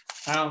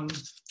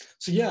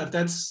 So yeah,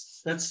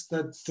 that's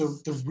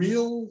the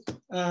real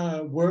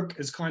work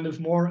is kind of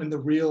more in the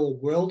real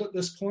world at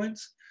this point.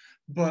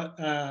 But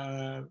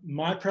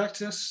my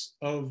practice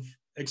of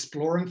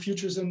exploring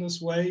futures in this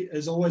way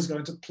is always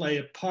going to play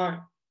a part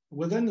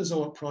within the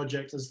Zoöp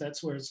project, as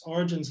that's where its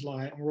origins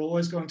lie. And we're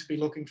always going to be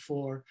looking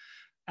for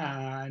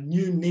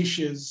new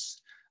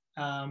niches,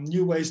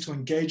 new ways to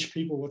engage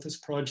people with this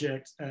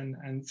project,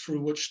 and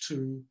through which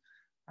to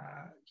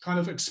kind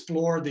of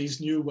explore these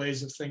new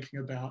ways of thinking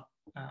about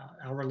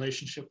our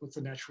relationship with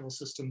the natural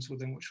systems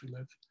within which we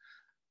live.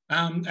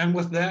 And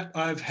with that,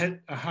 I've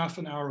hit a half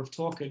an hour of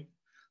talking.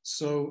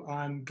 So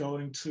I'm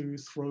going to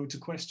throw to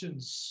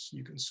questions.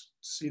 You can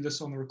see this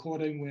on the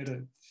recording, where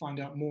to find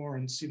out more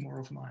and see more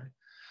of my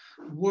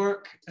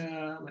work.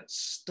 Let's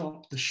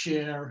stop the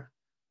share,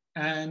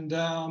 and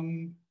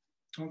I'll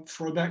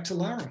throw back to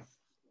Lara.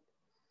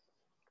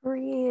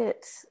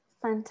 Great,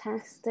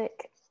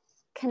 fantastic.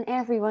 Can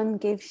everyone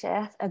give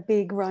Sjef a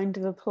big round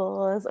of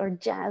applause or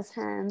jazz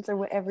hands or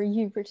whatever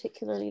you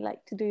particularly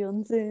like to do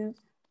on Zoom,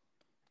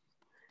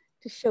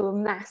 to show a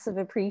massive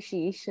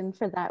appreciation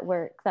for that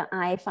work that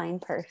I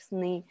find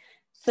personally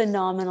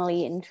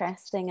phenomenally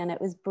interesting, and it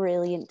was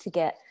brilliant to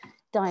get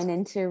down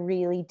into a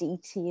really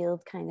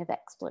detailed kind of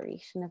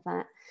exploration of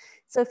that.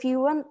 So if you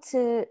want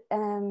to,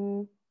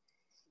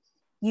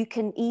 you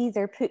can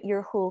either put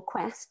your whole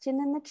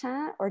question in the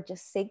chat or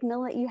just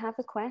signal that you have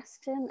a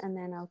question, and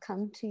then I'll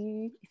come to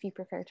you if you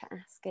prefer to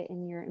ask it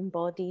in your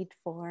embodied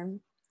form,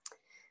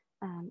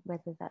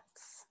 whether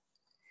that's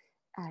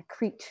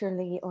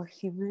creaturely or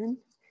human.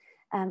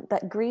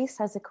 But Grace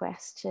has a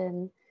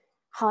question.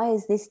 How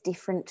is this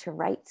different to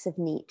rights of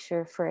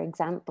nature? For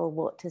example,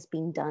 what has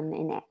been done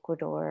in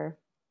Ecuador?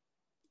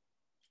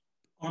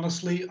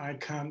 Honestly, I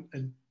can't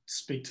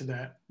speak to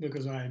that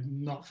because I'm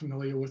not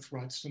familiar with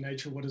rights to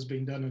nature, what has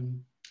been done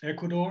in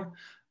Ecuador.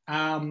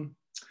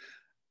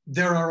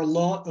 There are a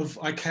lot of,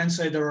 I can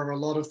say there are a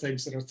lot of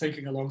things that are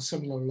thinking along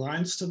similar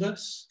lines to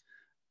this.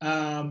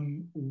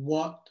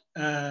 What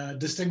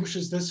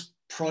distinguishes this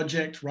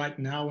project right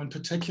now in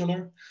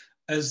particular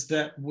is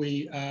that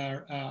we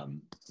are,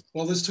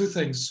 well, there's two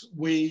things.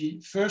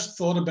 We first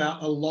thought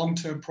about a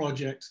long-term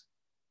project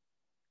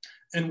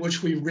in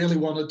which we really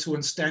wanted to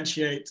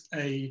instantiate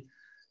a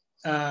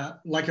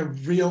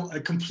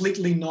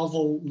completely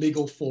novel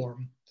legal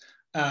form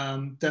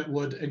that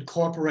would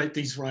incorporate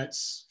these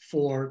rights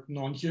for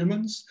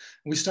non-humans.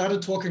 We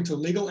started talking to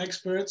legal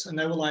experts, and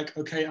they were like,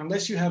 okay,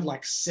 unless you have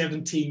like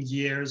 17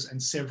 years and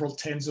several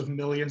tens of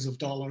millions of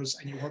dollars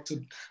and you want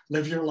to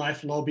live your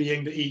life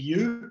lobbying the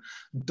EU,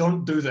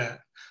 don't do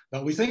that.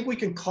 But we think we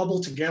can cobble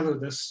together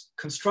this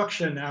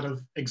construction out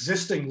of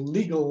existing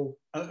legal,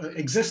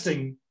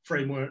 existing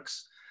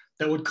frameworks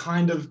that would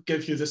kind of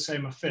give you the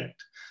same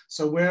effect.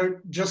 So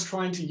we're just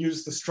trying to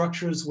use the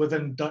structures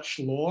within Dutch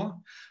law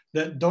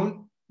that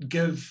don't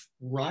give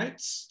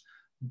rights,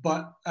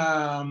 but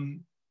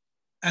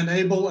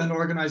enable an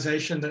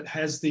organization that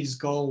has these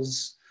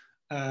goals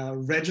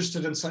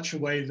registered in such a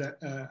way that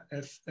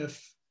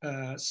if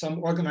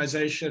some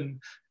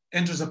organization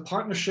enters a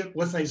partnership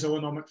with a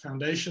zoonomic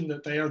foundation,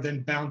 that they are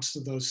then bound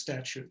to those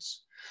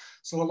statutes.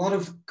 So a lot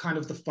of kind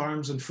of the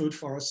farms and food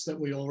forests that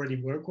we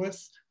already work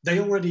with,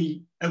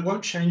 it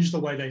won't change the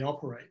way they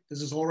operate.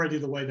 This is already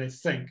the way they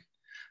think.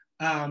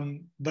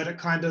 But it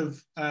kind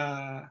of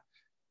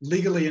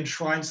legally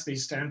enshrines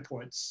these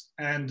standpoints.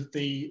 And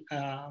the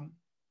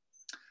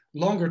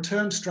longer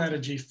term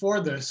strategy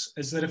for this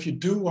is that if you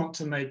do want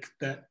to make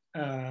that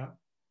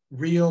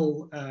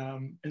real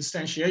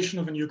instantiation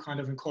of a new kind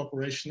of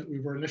incorporation that we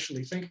were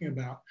initially thinking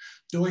about.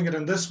 Doing it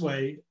in this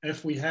way,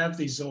 if we have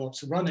these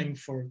Zoops running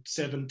for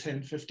 7,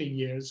 10, 15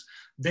 years,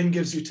 then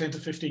gives you 10 to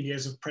 15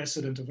 years of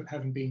precedent of it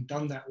having been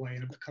done that way,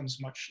 and it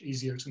becomes much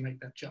easier to make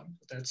that jump.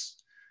 But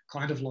that's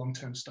kind of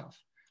long-term stuff.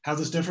 How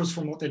this differs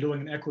from what they're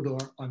doing in Ecuador,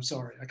 I'm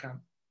sorry, I can't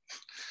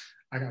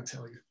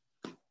tell you.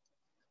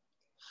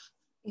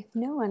 If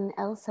no one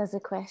else has a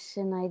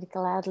question, I'd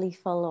gladly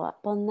follow up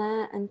on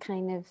that. And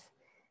kind of,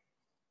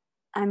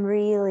 I'm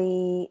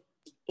really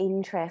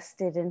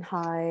interested in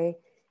how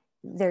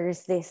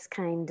there's this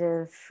kind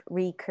of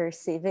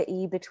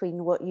recursivity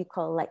between what you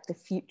call like the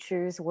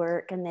futures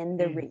work and then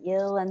the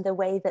real, and the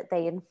way that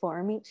they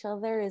inform each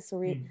other is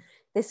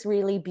this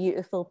really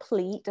beautiful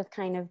pleat of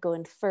kind of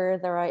going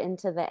further out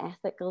into the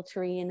ethical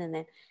terrain and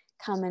then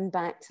coming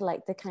back to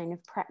like the kind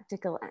of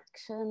practical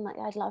action. Like,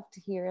 I'd love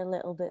to hear a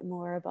little bit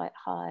more about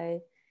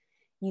how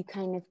you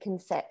kind of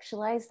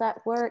conceptualize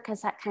that work.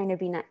 Has that kind of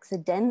been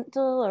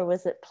accidental, or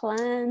was it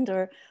planned,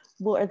 or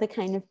what are the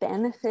kind of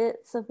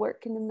benefits of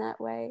working in that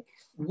way?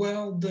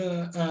 Well,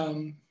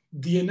 the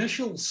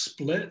initial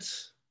split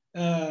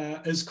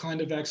is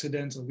kind of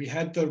accidental. We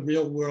had the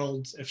real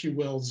world, if you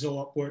will,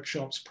 Zoöp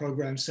workshops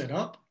program set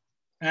up,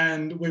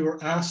 and we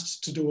were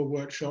asked to do a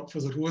workshop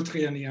for the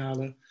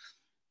Trienniale,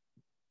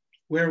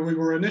 where we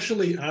were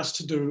initially asked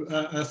to do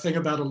a thing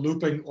about a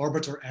looping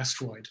orbiter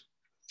asteroid,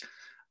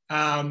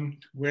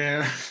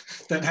 where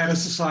that had a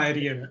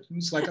society in it.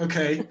 It's like,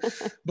 okay,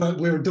 but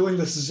we're doing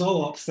this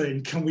Zoöp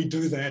thing, can we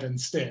do that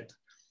instead?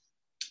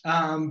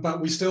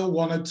 But we still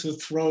wanted to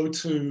throw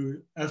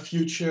to a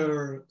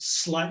future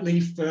slightly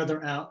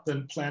further out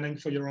than planning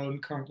for your own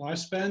current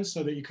lifespan,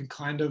 so that you can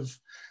kind of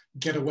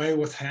get away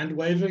with hand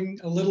waving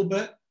a little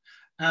bit.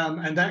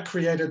 And that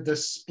created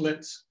this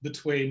split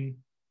between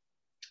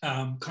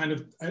kind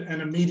of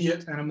an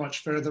immediate and a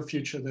much further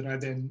future that I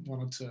then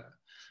wanted to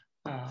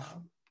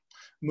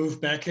move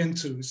back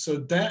into. So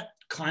that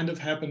kind of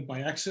happened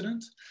by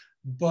accident.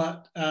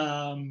 But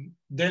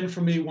then for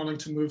me, wanting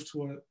to move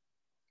to a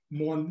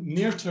more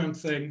near-term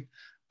thing,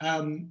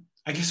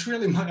 I guess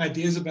really my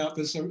ideas about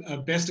this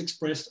are best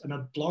expressed in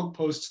a blog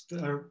post,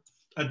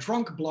 a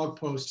drunk blog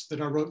post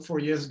that I wrote 4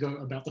 years ago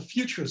about the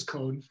futures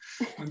code.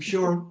 I'm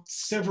sure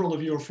several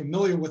of you are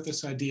familiar with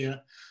this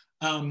idea,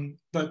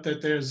 but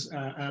that there's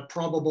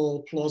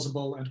probable,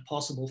 plausible, and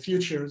possible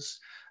futures,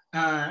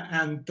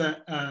 and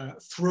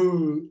that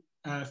through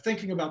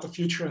thinking about the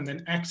future and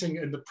then acting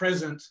in the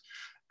present,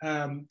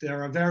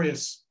 there are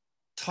various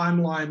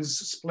timelines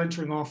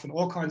splintering off in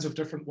all kinds of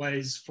different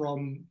ways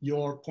from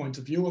your point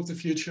of view of the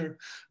future.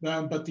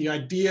 But the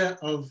idea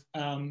of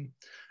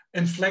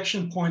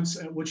inflection points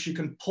at which you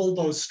can pull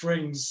those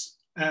strings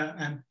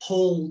and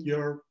pull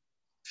your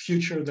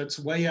future that's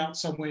way out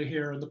somewhere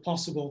here and the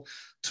possible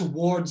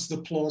towards the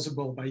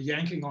plausible by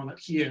yanking on it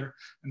here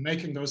and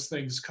making those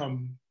things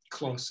come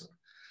closer.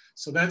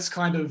 So that's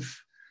kind of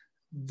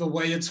the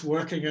way it's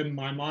working in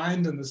my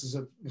mind, and this is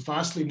a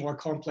vastly more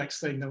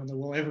complex thing than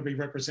will ever be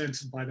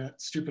represented by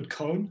that stupid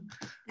cone.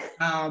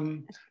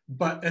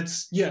 But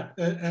it's, yeah,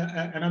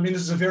 and I mean,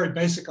 this is a very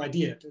basic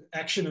idea.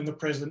 Action in the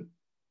present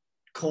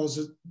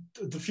causes,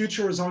 the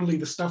future is only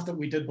the stuff that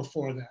we did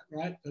before that,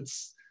 right?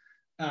 It's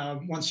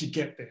once you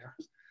get there.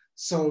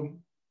 So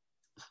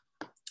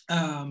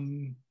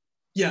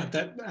yeah,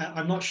 that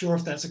I'm not sure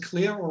if that's a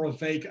clear or a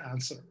vague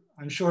answer.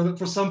 I'm sure that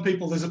for some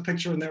people, there's a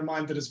picture in their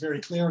mind that is very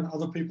clear, and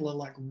other people are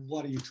like,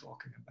 what are you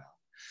talking about?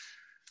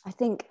 I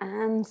think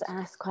Anne's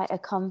asked quite a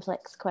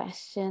complex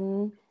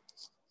question.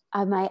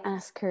 I might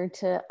ask her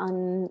to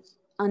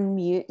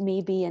unmute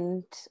maybe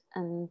and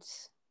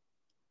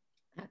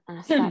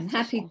ask that.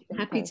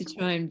 happy to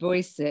try and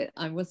voice it.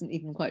 I wasn't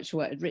even quite sure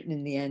what I'd written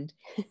in the end.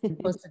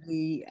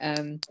 Possibly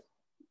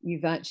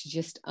you've actually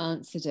just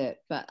answered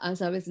it. But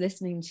as I was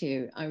listening to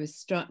you, I was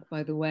struck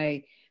by the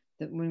way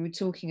that when we're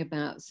talking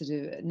about sort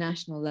of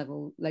national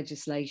level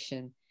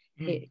legislation,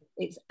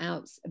 it's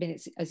out, I mean,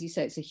 it's, as you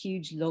say, it's a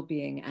huge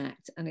lobbying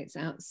act and it's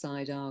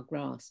outside our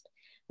grasp.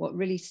 What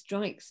really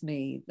strikes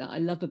me that I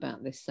love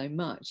about this so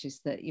much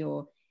is that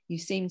you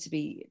seem to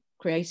be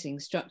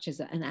creating structures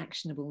at an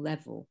actionable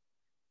level.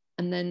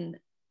 And then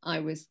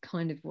I was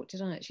kind of, what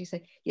did I actually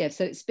say? Yeah,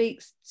 so it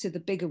speaks to the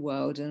bigger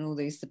world and all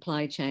these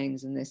supply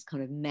chains and this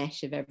kind of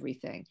mesh of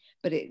everything,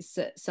 but it's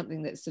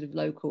something that's sort of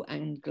local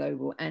and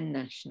global and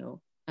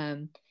national.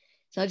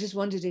 So I just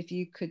wondered if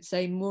you could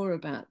say more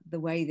about the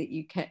way that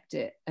you kept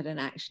it at an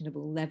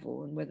actionable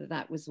level and whether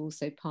that was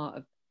also part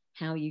of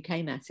how you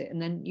came at it.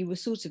 And then you were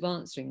sort of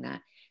answering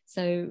that.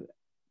 So,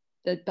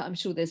 but I'm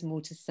sure there's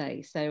more to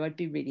say. So I'd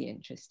be really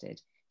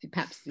interested.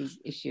 Perhaps the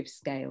issue of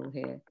scale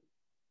here.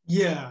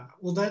 Yeah,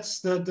 well,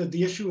 that's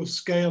the issue of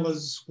scale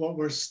is what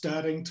we're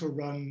starting to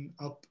run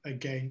up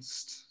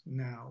against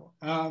now.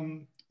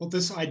 Well,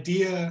 this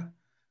idea,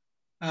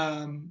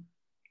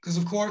 because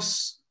of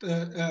course,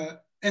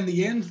 in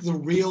the end, the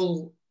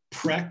real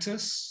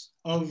practice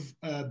of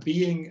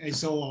being a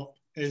Zoöp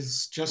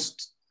is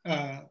just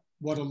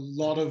what a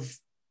lot of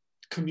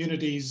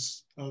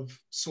communities of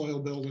soil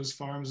builders,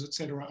 farmers,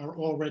 etc., are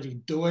already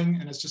doing,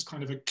 and it's just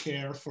kind of a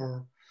care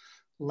for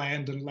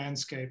land and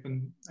landscape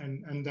and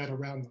that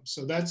around them.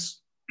 So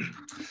that's,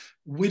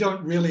 we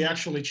don't really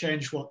actually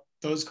change what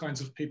those kinds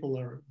of people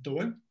are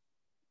doing.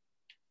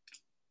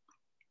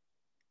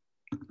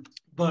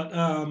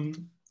 But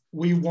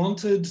we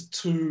wanted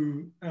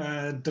to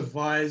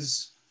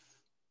devise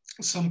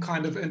some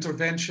kind of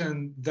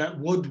intervention that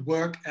would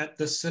work at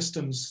the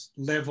systems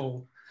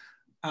level,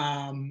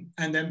 and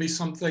then be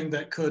something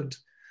that could,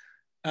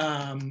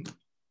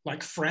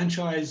 like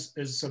franchise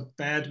is a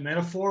bad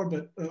metaphor,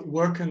 but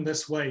work in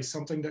this way,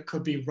 something that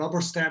could be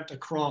rubber stamped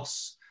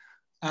across,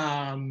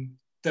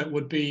 that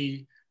would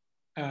be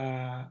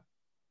kind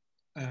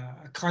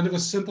of a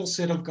simple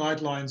set of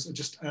guidelines, or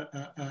just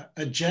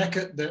a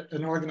jacket that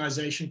an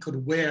organization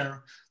could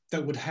wear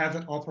that would have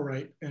it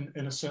operate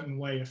in a certain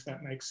way, if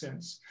that makes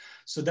sense.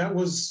 So that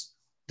was,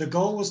 the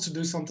goal was to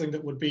do something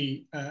that would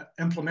be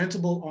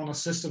implementable on a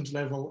systems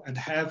level and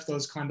have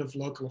those kind of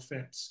local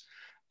effects.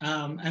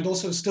 And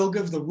also still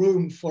give the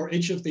room for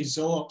each of these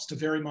Zoops to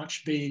very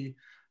much be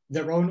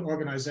their own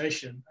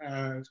organization,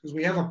 because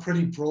we have a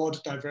pretty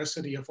broad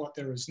diversity of what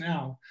there is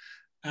now.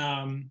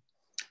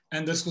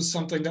 And this was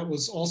something that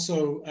was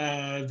also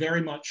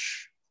very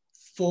much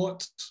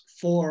fought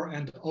for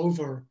and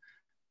over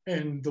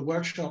in the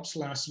workshops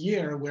last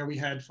year, where we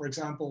had, for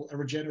example, a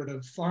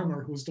regenerative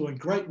farmer who was doing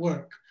great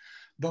work,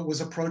 but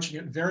was approaching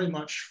it very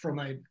much from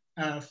a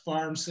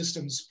farm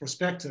systems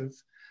perspective.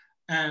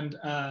 And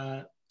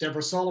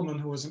Deborah Solomon,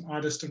 who was an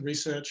artist and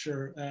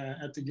researcher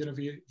at the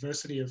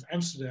University of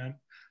Amsterdam,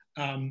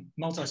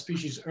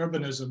 multi-species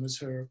urbanism is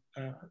her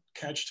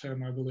catch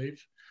term, I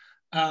believe,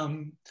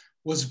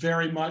 was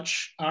very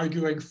much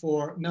arguing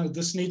for, no,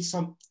 this needs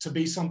to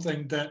be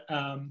something that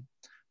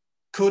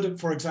could,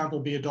 for example,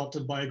 be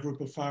adopted by a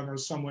group of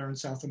farmers somewhere in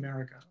South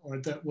America, or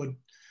that would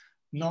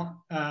not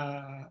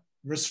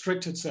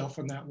restrict itself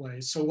in that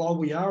way. So while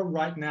we are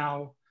right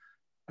now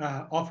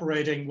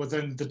operating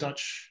within the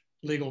Dutch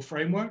legal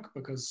framework,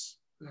 because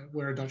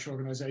we're a Dutch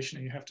organization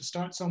and you have to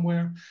start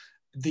somewhere,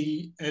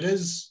 we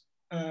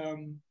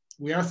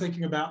are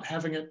thinking about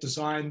having it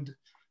designed,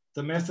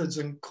 the methods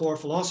and core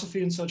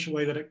philosophy, in such a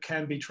way that it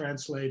can be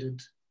translated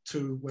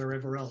to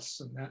wherever else,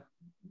 and that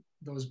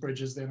those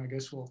bridges then I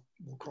guess we'll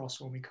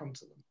cross when we come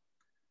to them.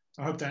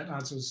 I hope that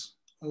answers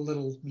a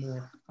little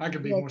more. I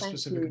could be more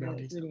specific about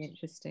it. That's really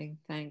interesting.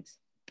 Thanks.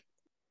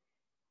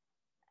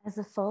 As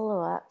a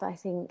follow-up, I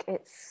think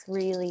it's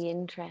really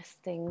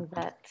interesting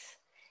that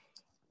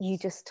you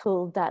just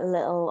told that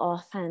little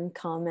offhand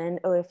comment,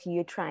 or if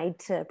you tried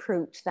to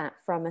approach that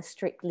from a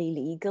strictly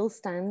legal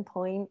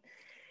standpoint,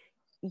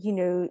 you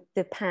know,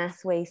 the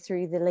pathway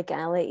through the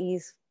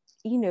legalities,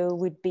 you know,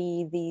 would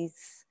be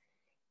these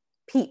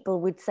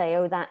people would say,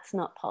 oh, that's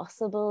not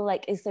possible.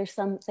 Like, is there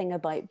something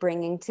about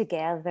bringing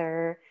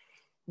together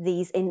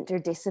these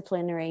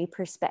interdisciplinary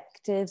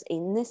perspectives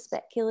in this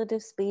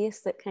speculative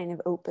space that kind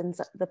of opens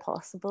up the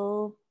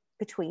possible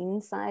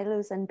between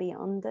silos and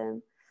beyond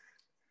them?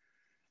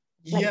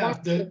 Like, yeah,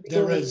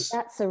 there is.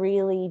 That's a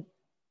really,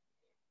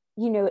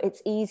 you know,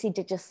 it's easy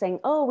to just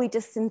think, oh, we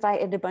just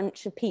invited a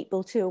bunch of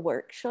people to a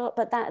workshop,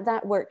 but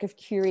that work of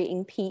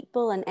curating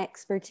people and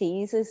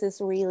expertise is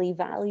really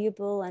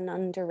valuable and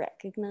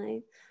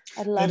under-recognized.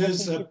 I'd love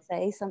if you could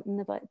say something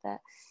about that.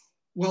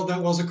 Well,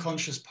 that was a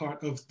conscious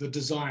part of the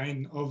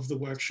design of the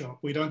workshop.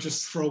 We don't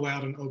just throw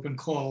out an open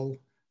call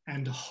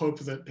and hope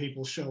that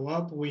people show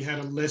up. We had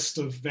a list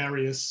of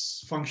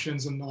various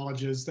functions and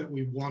knowledges that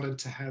we wanted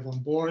to have on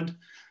board.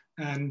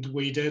 And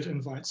we did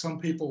invite some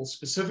people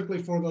specifically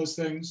for those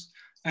things.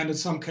 And in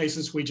some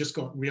cases, we just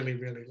got really,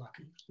 really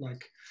lucky.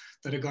 Like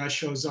that a guy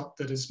shows up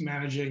that is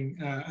managing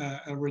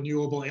a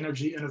renewable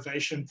energy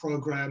innovation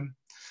program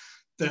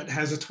that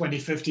has a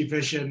 2050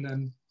 vision.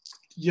 And,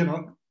 you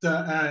know,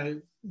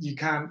 you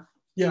can't,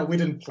 yeah, we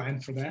didn't plan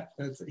for that.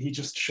 He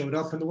just showed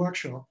up in the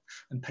workshop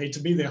and paid to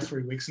be there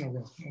 3 weeks in a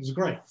row. It was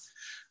great.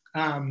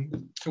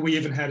 We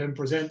even had him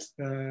present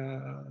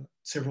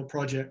several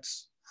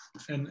projects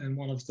in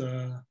one of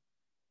the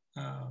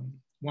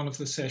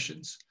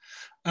sessions.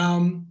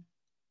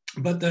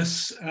 But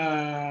this,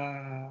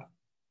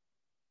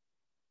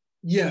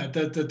 yeah,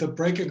 the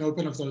breaking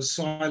open of those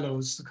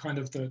silos, the kind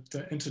of the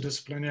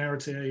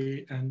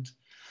interdisciplinarity and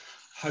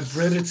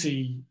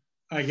hybridity,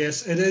 I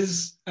guess it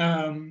is,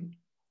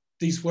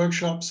 these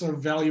workshops are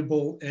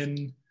valuable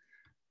in,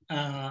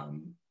 yeah,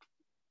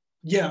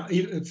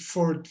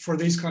 for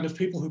these kind of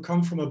people who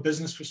come from a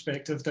business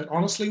perspective that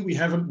honestly we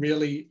haven't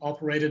really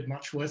operated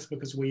much with,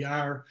 because we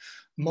are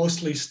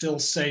mostly still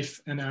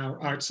safe in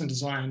our arts and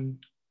design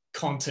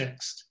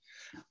context,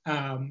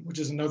 which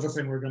is another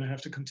thing we're going to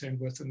have to contend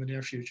with in the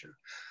near future.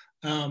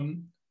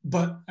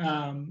 But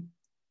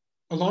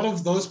a lot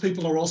of those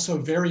people are also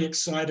very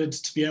excited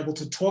to be able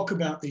to talk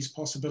about these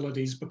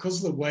possibilities, because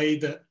of the way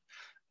that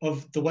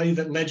of the way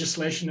that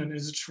legislation in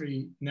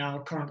industry now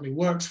currently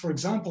works. For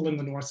example, in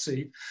the North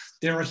Sea,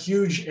 there are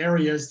huge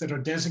areas that are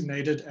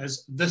designated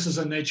as this is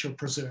a nature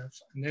preserve,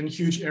 and then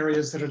huge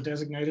areas that are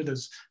designated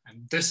as,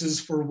 and this is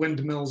for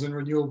windmills and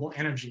renewable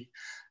energy.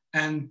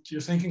 And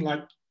you're thinking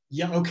like,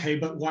 yeah, okay,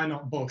 but why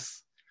not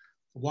both?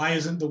 Why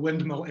isn't the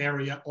windmill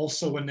area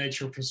also a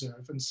nature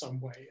preserve in some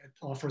way? It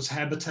offers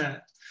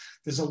habitat.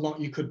 There's a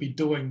lot you could be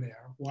doing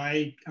there.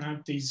 Why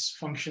aren't these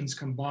functions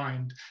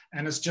combined?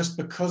 And it's just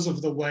because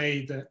of the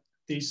way that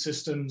these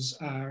systems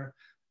are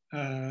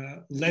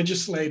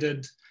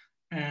legislated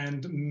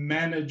and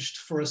managed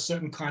for a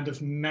certain kind of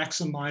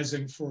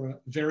maximizing for a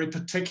very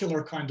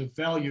particular kind of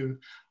value,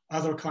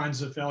 other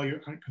kinds of value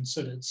aren't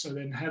considered. So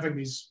then having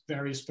these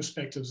various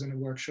perspectives in a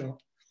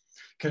workshop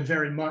can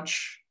very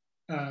much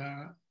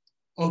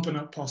open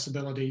up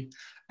possibility.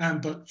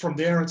 But from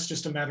there, it's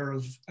just a matter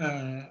of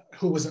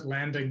who was it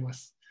landing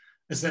with?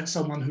 Is that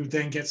someone who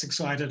then gets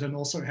excited and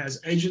also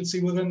has agency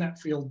within that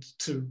field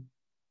to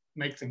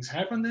make things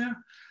happen there?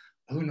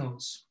 Who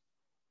knows?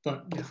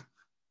 But yeah.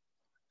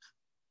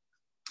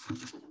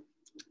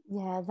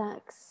 Yeah,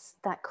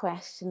 that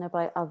question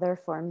about other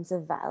forms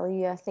of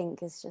value, I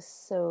think, is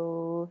just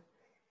so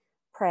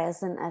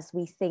present as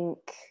we think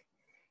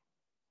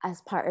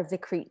as part of the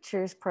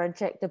Creatures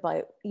Project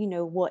about, you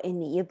know, what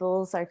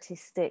enables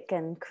artistic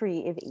and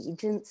creative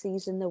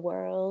agencies in the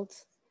world.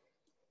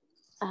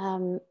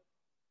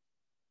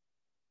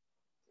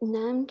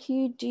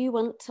 Namku, do you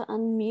want to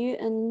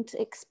unmute and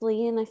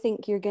explain? I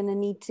think you're going to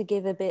need to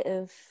give a bit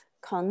of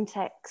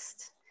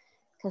context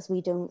because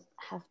we don't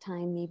have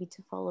time maybe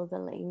to follow the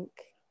link.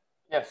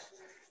 Yes.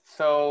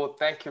 So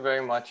thank you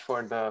very much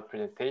for the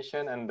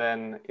presentation. And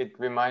then it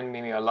reminded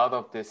me a lot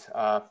of this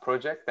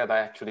project that I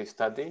actually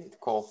studied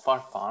called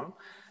Farm.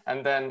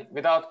 And then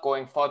without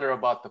going further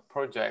about the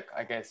project,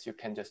 I guess you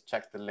can just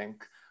check the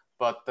link.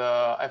 But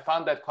I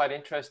found that quite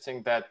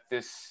interesting that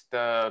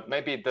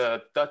maybe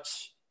the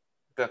Dutch,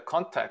 the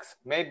context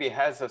maybe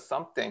has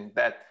something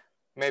that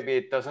maybe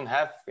it doesn't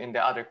have in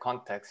the other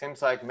context.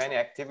 Seems like many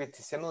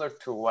activities similar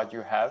to what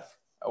you have,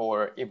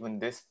 or even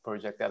this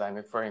project that I'm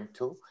referring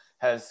to,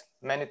 has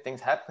many things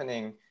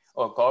happening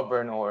or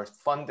governed or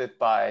funded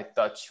by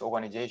Dutch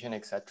organization,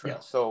 etc. Yeah.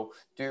 So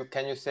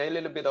can you say a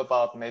little bit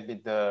about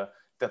maybe the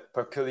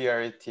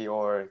peculiarity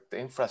or the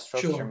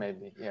infrastructure? Sure.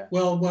 Maybe? Yeah.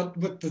 Well, what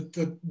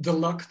the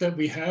luck that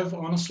we have,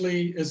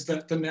 honestly, is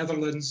that the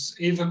Netherlands,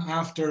 even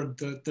after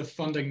the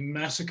funding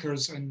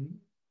massacres in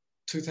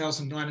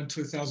 2009 and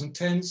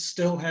 2010,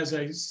 still has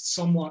a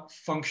somewhat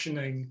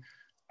functioning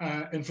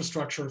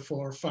infrastructure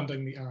for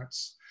funding the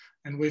arts.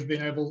 And we've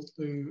been able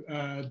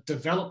to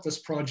develop this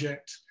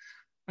project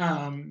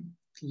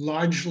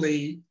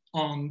largely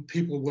on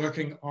people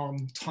working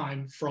on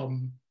time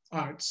from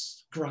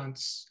arts,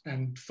 grants,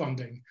 and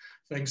funding.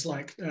 Things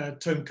like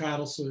Tim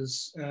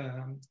Kadels's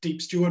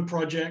Deep Steward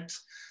project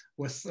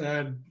with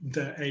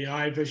the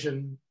AI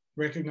vision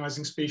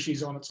recognizing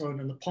species on its own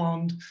in the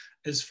pond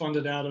is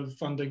funded out of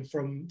funding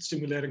from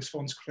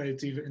Stimuleringsfonds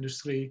Creatieve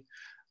Industrie.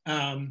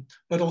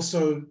 But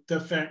also the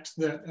fact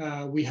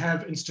that we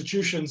have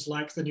institutions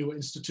like the Nieuwe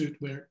Institute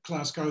where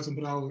Klaas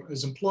Koutenbrouwer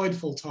is employed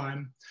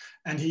full-time,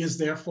 and he is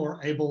therefore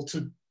able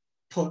to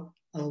put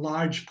a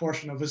large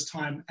portion of his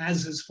time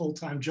as his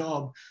full-time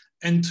job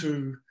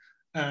into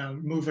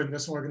moving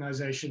this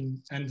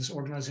organization and this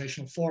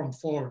organizational forum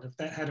forward. If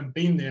that hadn't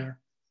been there,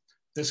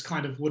 this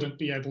kind of wouldn't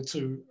be able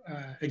to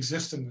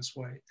exist in this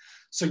way.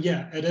 So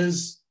yeah,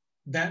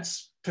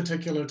 that's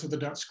particular to the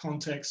Dutch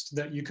context,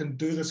 that you can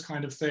do this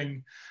kind of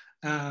thing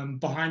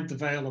behind the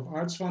veil of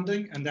arts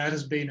funding, and that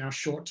has been our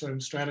short-term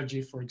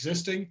strategy for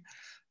existing.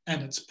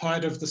 And it's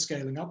part of the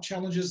scaling up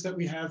challenges that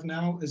we have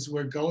now, is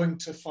we're going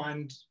to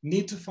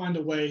need to find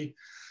a way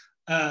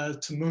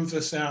to move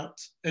this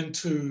out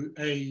into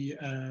a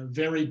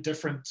very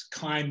different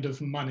kind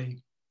of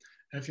money,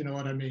 if you know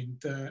what I mean.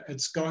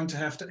 It's going to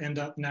have to end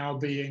up now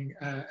being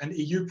an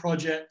EU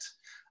project.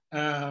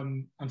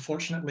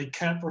 Unfortunately,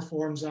 CAP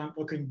reforms aren't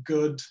looking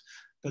good,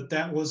 but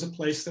that was a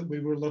place that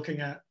we were looking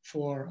at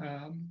for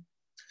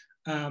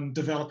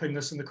developing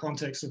this in the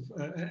context of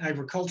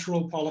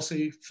agricultural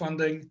policy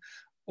funding.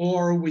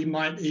 Or we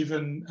might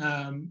even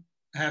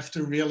have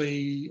to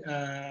really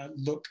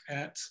look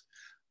at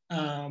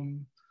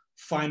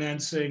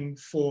financing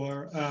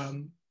for,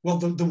 well,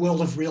 the world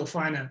of real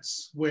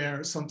finance,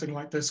 where something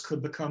like this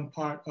could become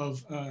part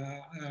of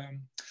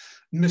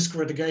risk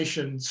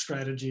mitigation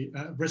strategy,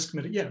 risk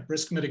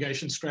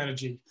mitigation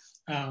strategy,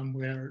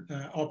 where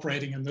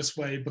operating in this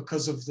way,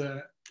 because of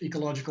the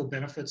ecological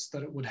benefits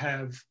that it would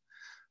have,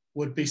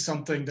 would be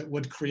something that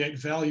would create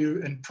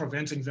value and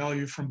preventing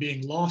value from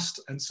being lost.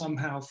 And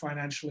somehow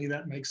financially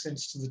that makes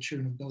sense to the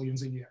tune of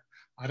billions a year.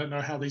 I don't know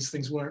how these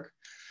things work,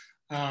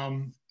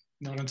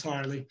 not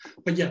entirely.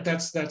 But yeah,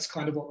 that's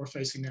kind of what we're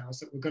facing now, is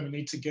that we're going to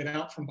need to get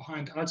out from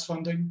behind arts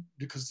funding,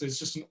 because there's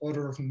just an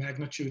order of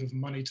magnitude of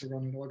money to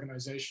run an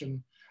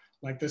organization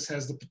like this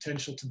has the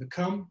potential to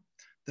become,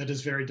 that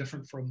is very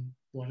different from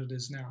what it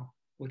is now,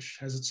 which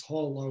has its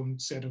whole own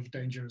set of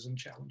dangers and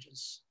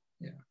challenges.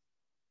 Yeah.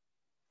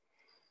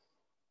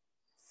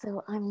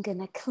 So I'm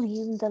gonna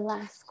claim the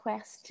last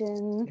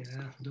question.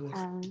 Yeah, do it.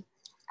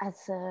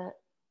 As a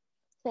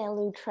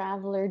fellow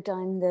traveler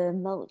down the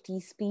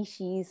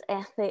multi-species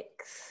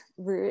ethics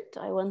route,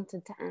 I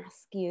wanted to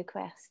ask you a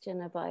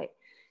question about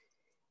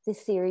the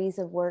series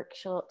of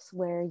workshops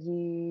where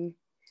you,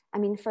 I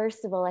mean,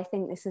 first of all, I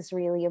think this is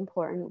really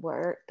important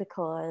work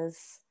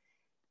because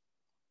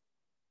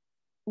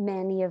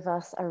many of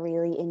us are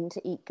really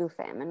into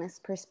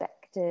ecofeminist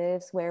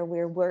perspectives where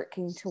we're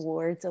working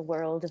towards a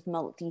world of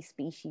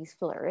multi-species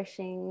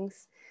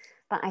flourishings.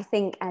 But I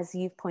think, as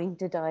you've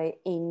pointed out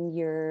in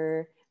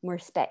your more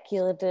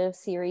speculative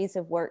series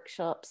of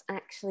workshops,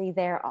 actually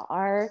there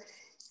are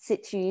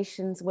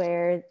situations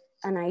where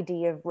an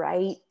idea of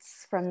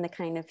rights from the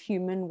kind of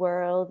human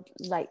world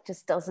like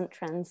just doesn't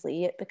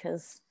translate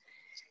because,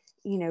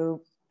 you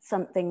know,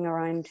 something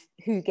around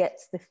who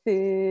gets the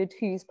food,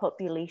 whose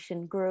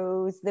population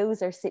grows,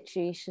 those are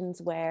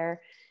situations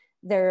where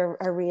there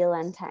are real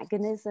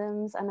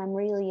antagonisms. And I'm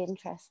really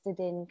interested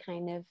in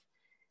kind of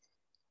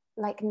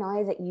like,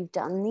 now that you've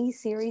done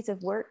these series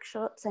of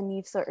workshops and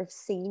you've sort of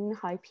seen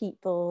how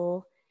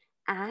people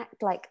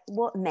act, like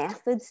what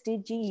methods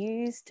did you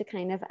use to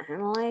kind of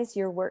analyze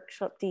your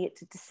workshop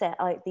data to set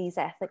out these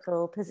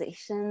ethical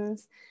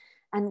positions?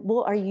 And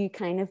what are you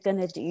kind of going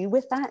to do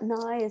with that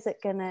now? Is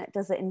it gonna,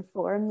 does it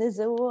inform the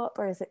Zoöp,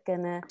 or is it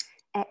going to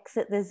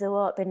exit the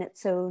Zoöp in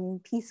its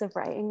own piece of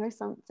writing or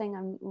something?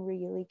 I'm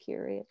really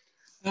curious.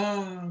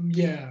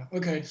 Yeah,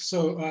 okay.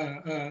 So,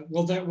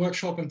 well, that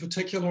workshop in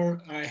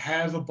particular, I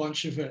have a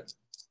bunch of it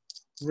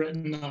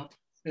written up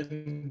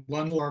in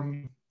one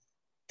form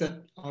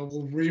that I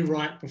will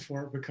rewrite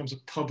before it becomes a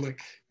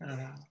public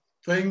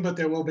thing, but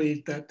there will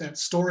be that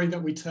story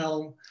that we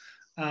tell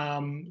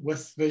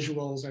with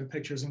visuals and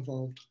pictures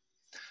involved.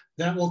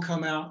 That will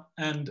come out.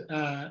 And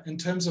in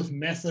terms of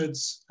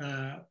methods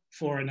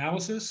for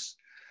analysis,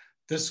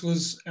 this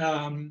was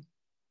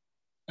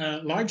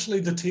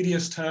largely the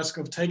tedious task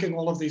of taking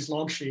all of these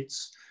log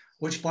sheets,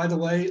 which, by the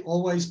way,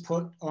 always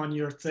put on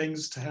your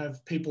things to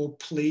have people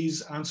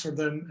please answer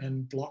them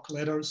in block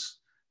letters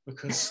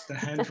because the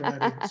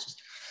handwriting is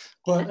just,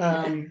 but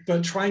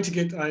trying to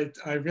get,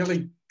 I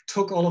really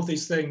took all of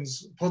these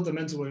things, put them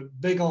into a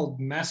big old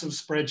massive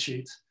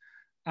spreadsheet,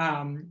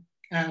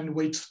 and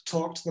we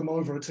talked them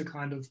over to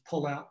kind of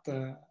pull out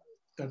the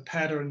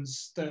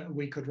patterns that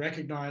we could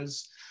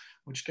recognize,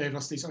 which gave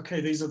us these, okay,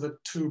 these are the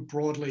two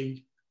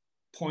broadly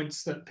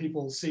points that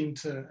people seem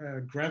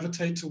to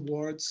gravitate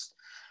towards.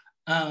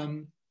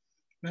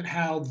 But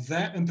how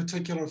that in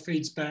particular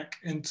feeds back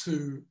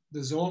into the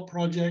Zoöp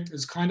project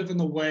is kind of in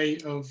the way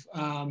of,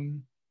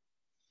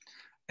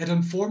 it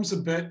informs a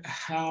bit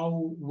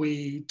how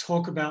we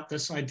talk about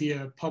this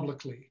idea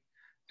publicly,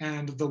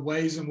 and the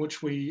ways in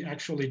which we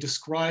actually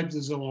describe the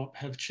Zoöp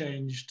have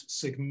changed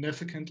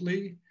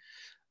significantly.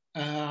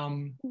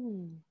 And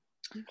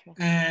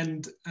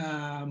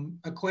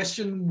a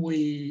question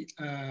we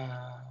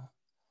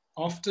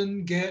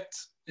often get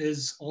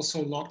is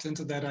also locked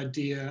into that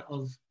idea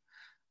of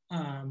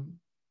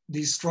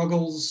these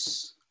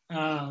struggles. They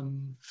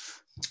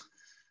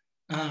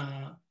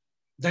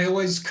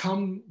always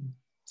come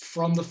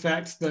from the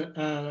fact that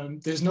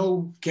there's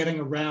no getting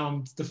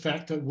around the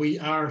fact that we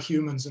are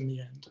humans in the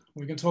end.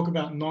 We can talk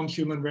about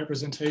non-human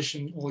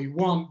representation all you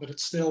want, but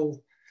it's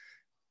still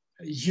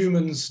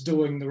humans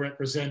doing the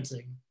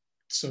representing.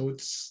 So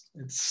it's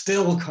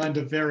still kind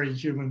of very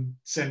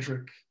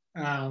human-centric.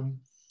 And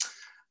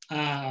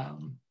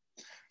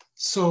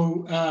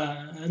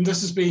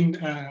this has been,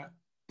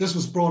 this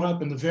was brought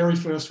up in the very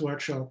first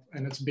workshop,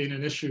 and it's been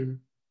an issue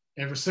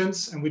ever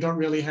since, and we don't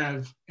really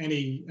have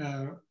any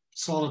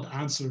solid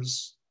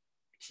answers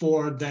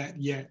for that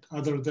yet,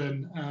 other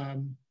than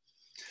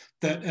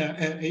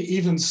that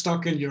even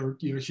stuck in your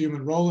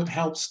human role, it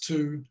helps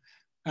to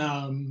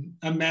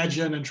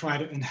imagine and try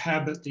to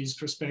inhabit these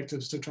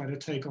perspectives, to try to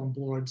take on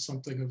board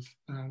something of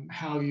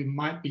how you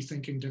might be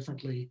thinking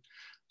differently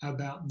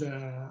about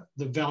the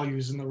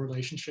values and the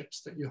relationships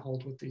that you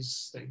hold with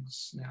these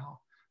things now.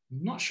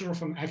 I'm not sure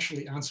if I'm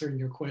actually answering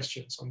your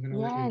question, so I'm going to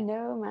let you...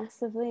 No,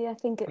 massively. I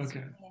think it's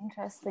really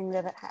interesting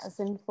that it has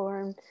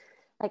informed,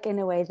 like, in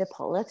a way, the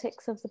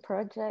politics of the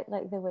project,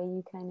 like the way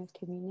you kind of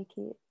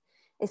communicate,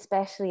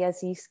 especially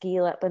as you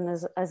scale up, and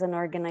as an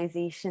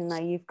organization now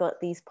you've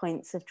got these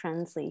points of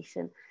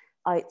translation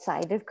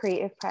outside of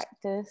creative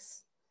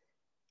practice.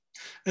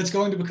 It's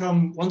going to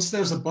become, once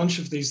there's a bunch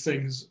of these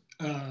things,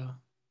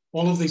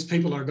 all of these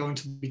people are going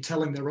to be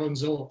telling their own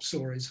Zoöp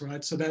stories,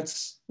 right? So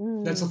that's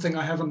a thing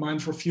I have in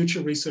mind for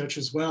future research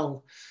as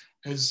well,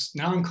 as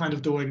now I'm kind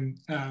of doing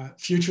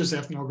futures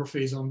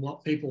ethnographies on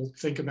what people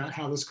think about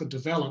how this could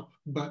develop,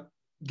 but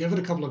give it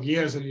a couple of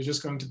years and you're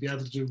just going to be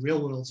able to do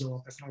real world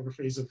Zoöp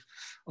ethnographies of,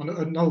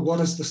 know what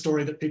is the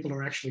story that people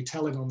are actually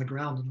telling on the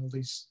ground in all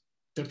these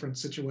different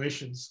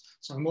situations.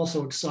 So I'm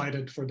also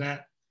excited for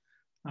that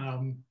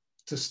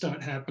to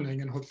start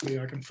happening, and hopefully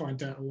I can find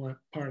that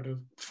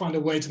find a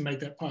way to make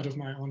that part of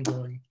my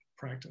ongoing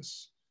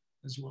practice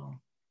as well.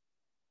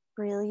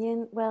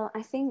 Brilliant. Well,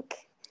 I think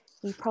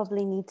we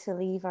probably need to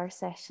leave our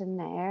session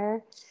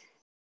there.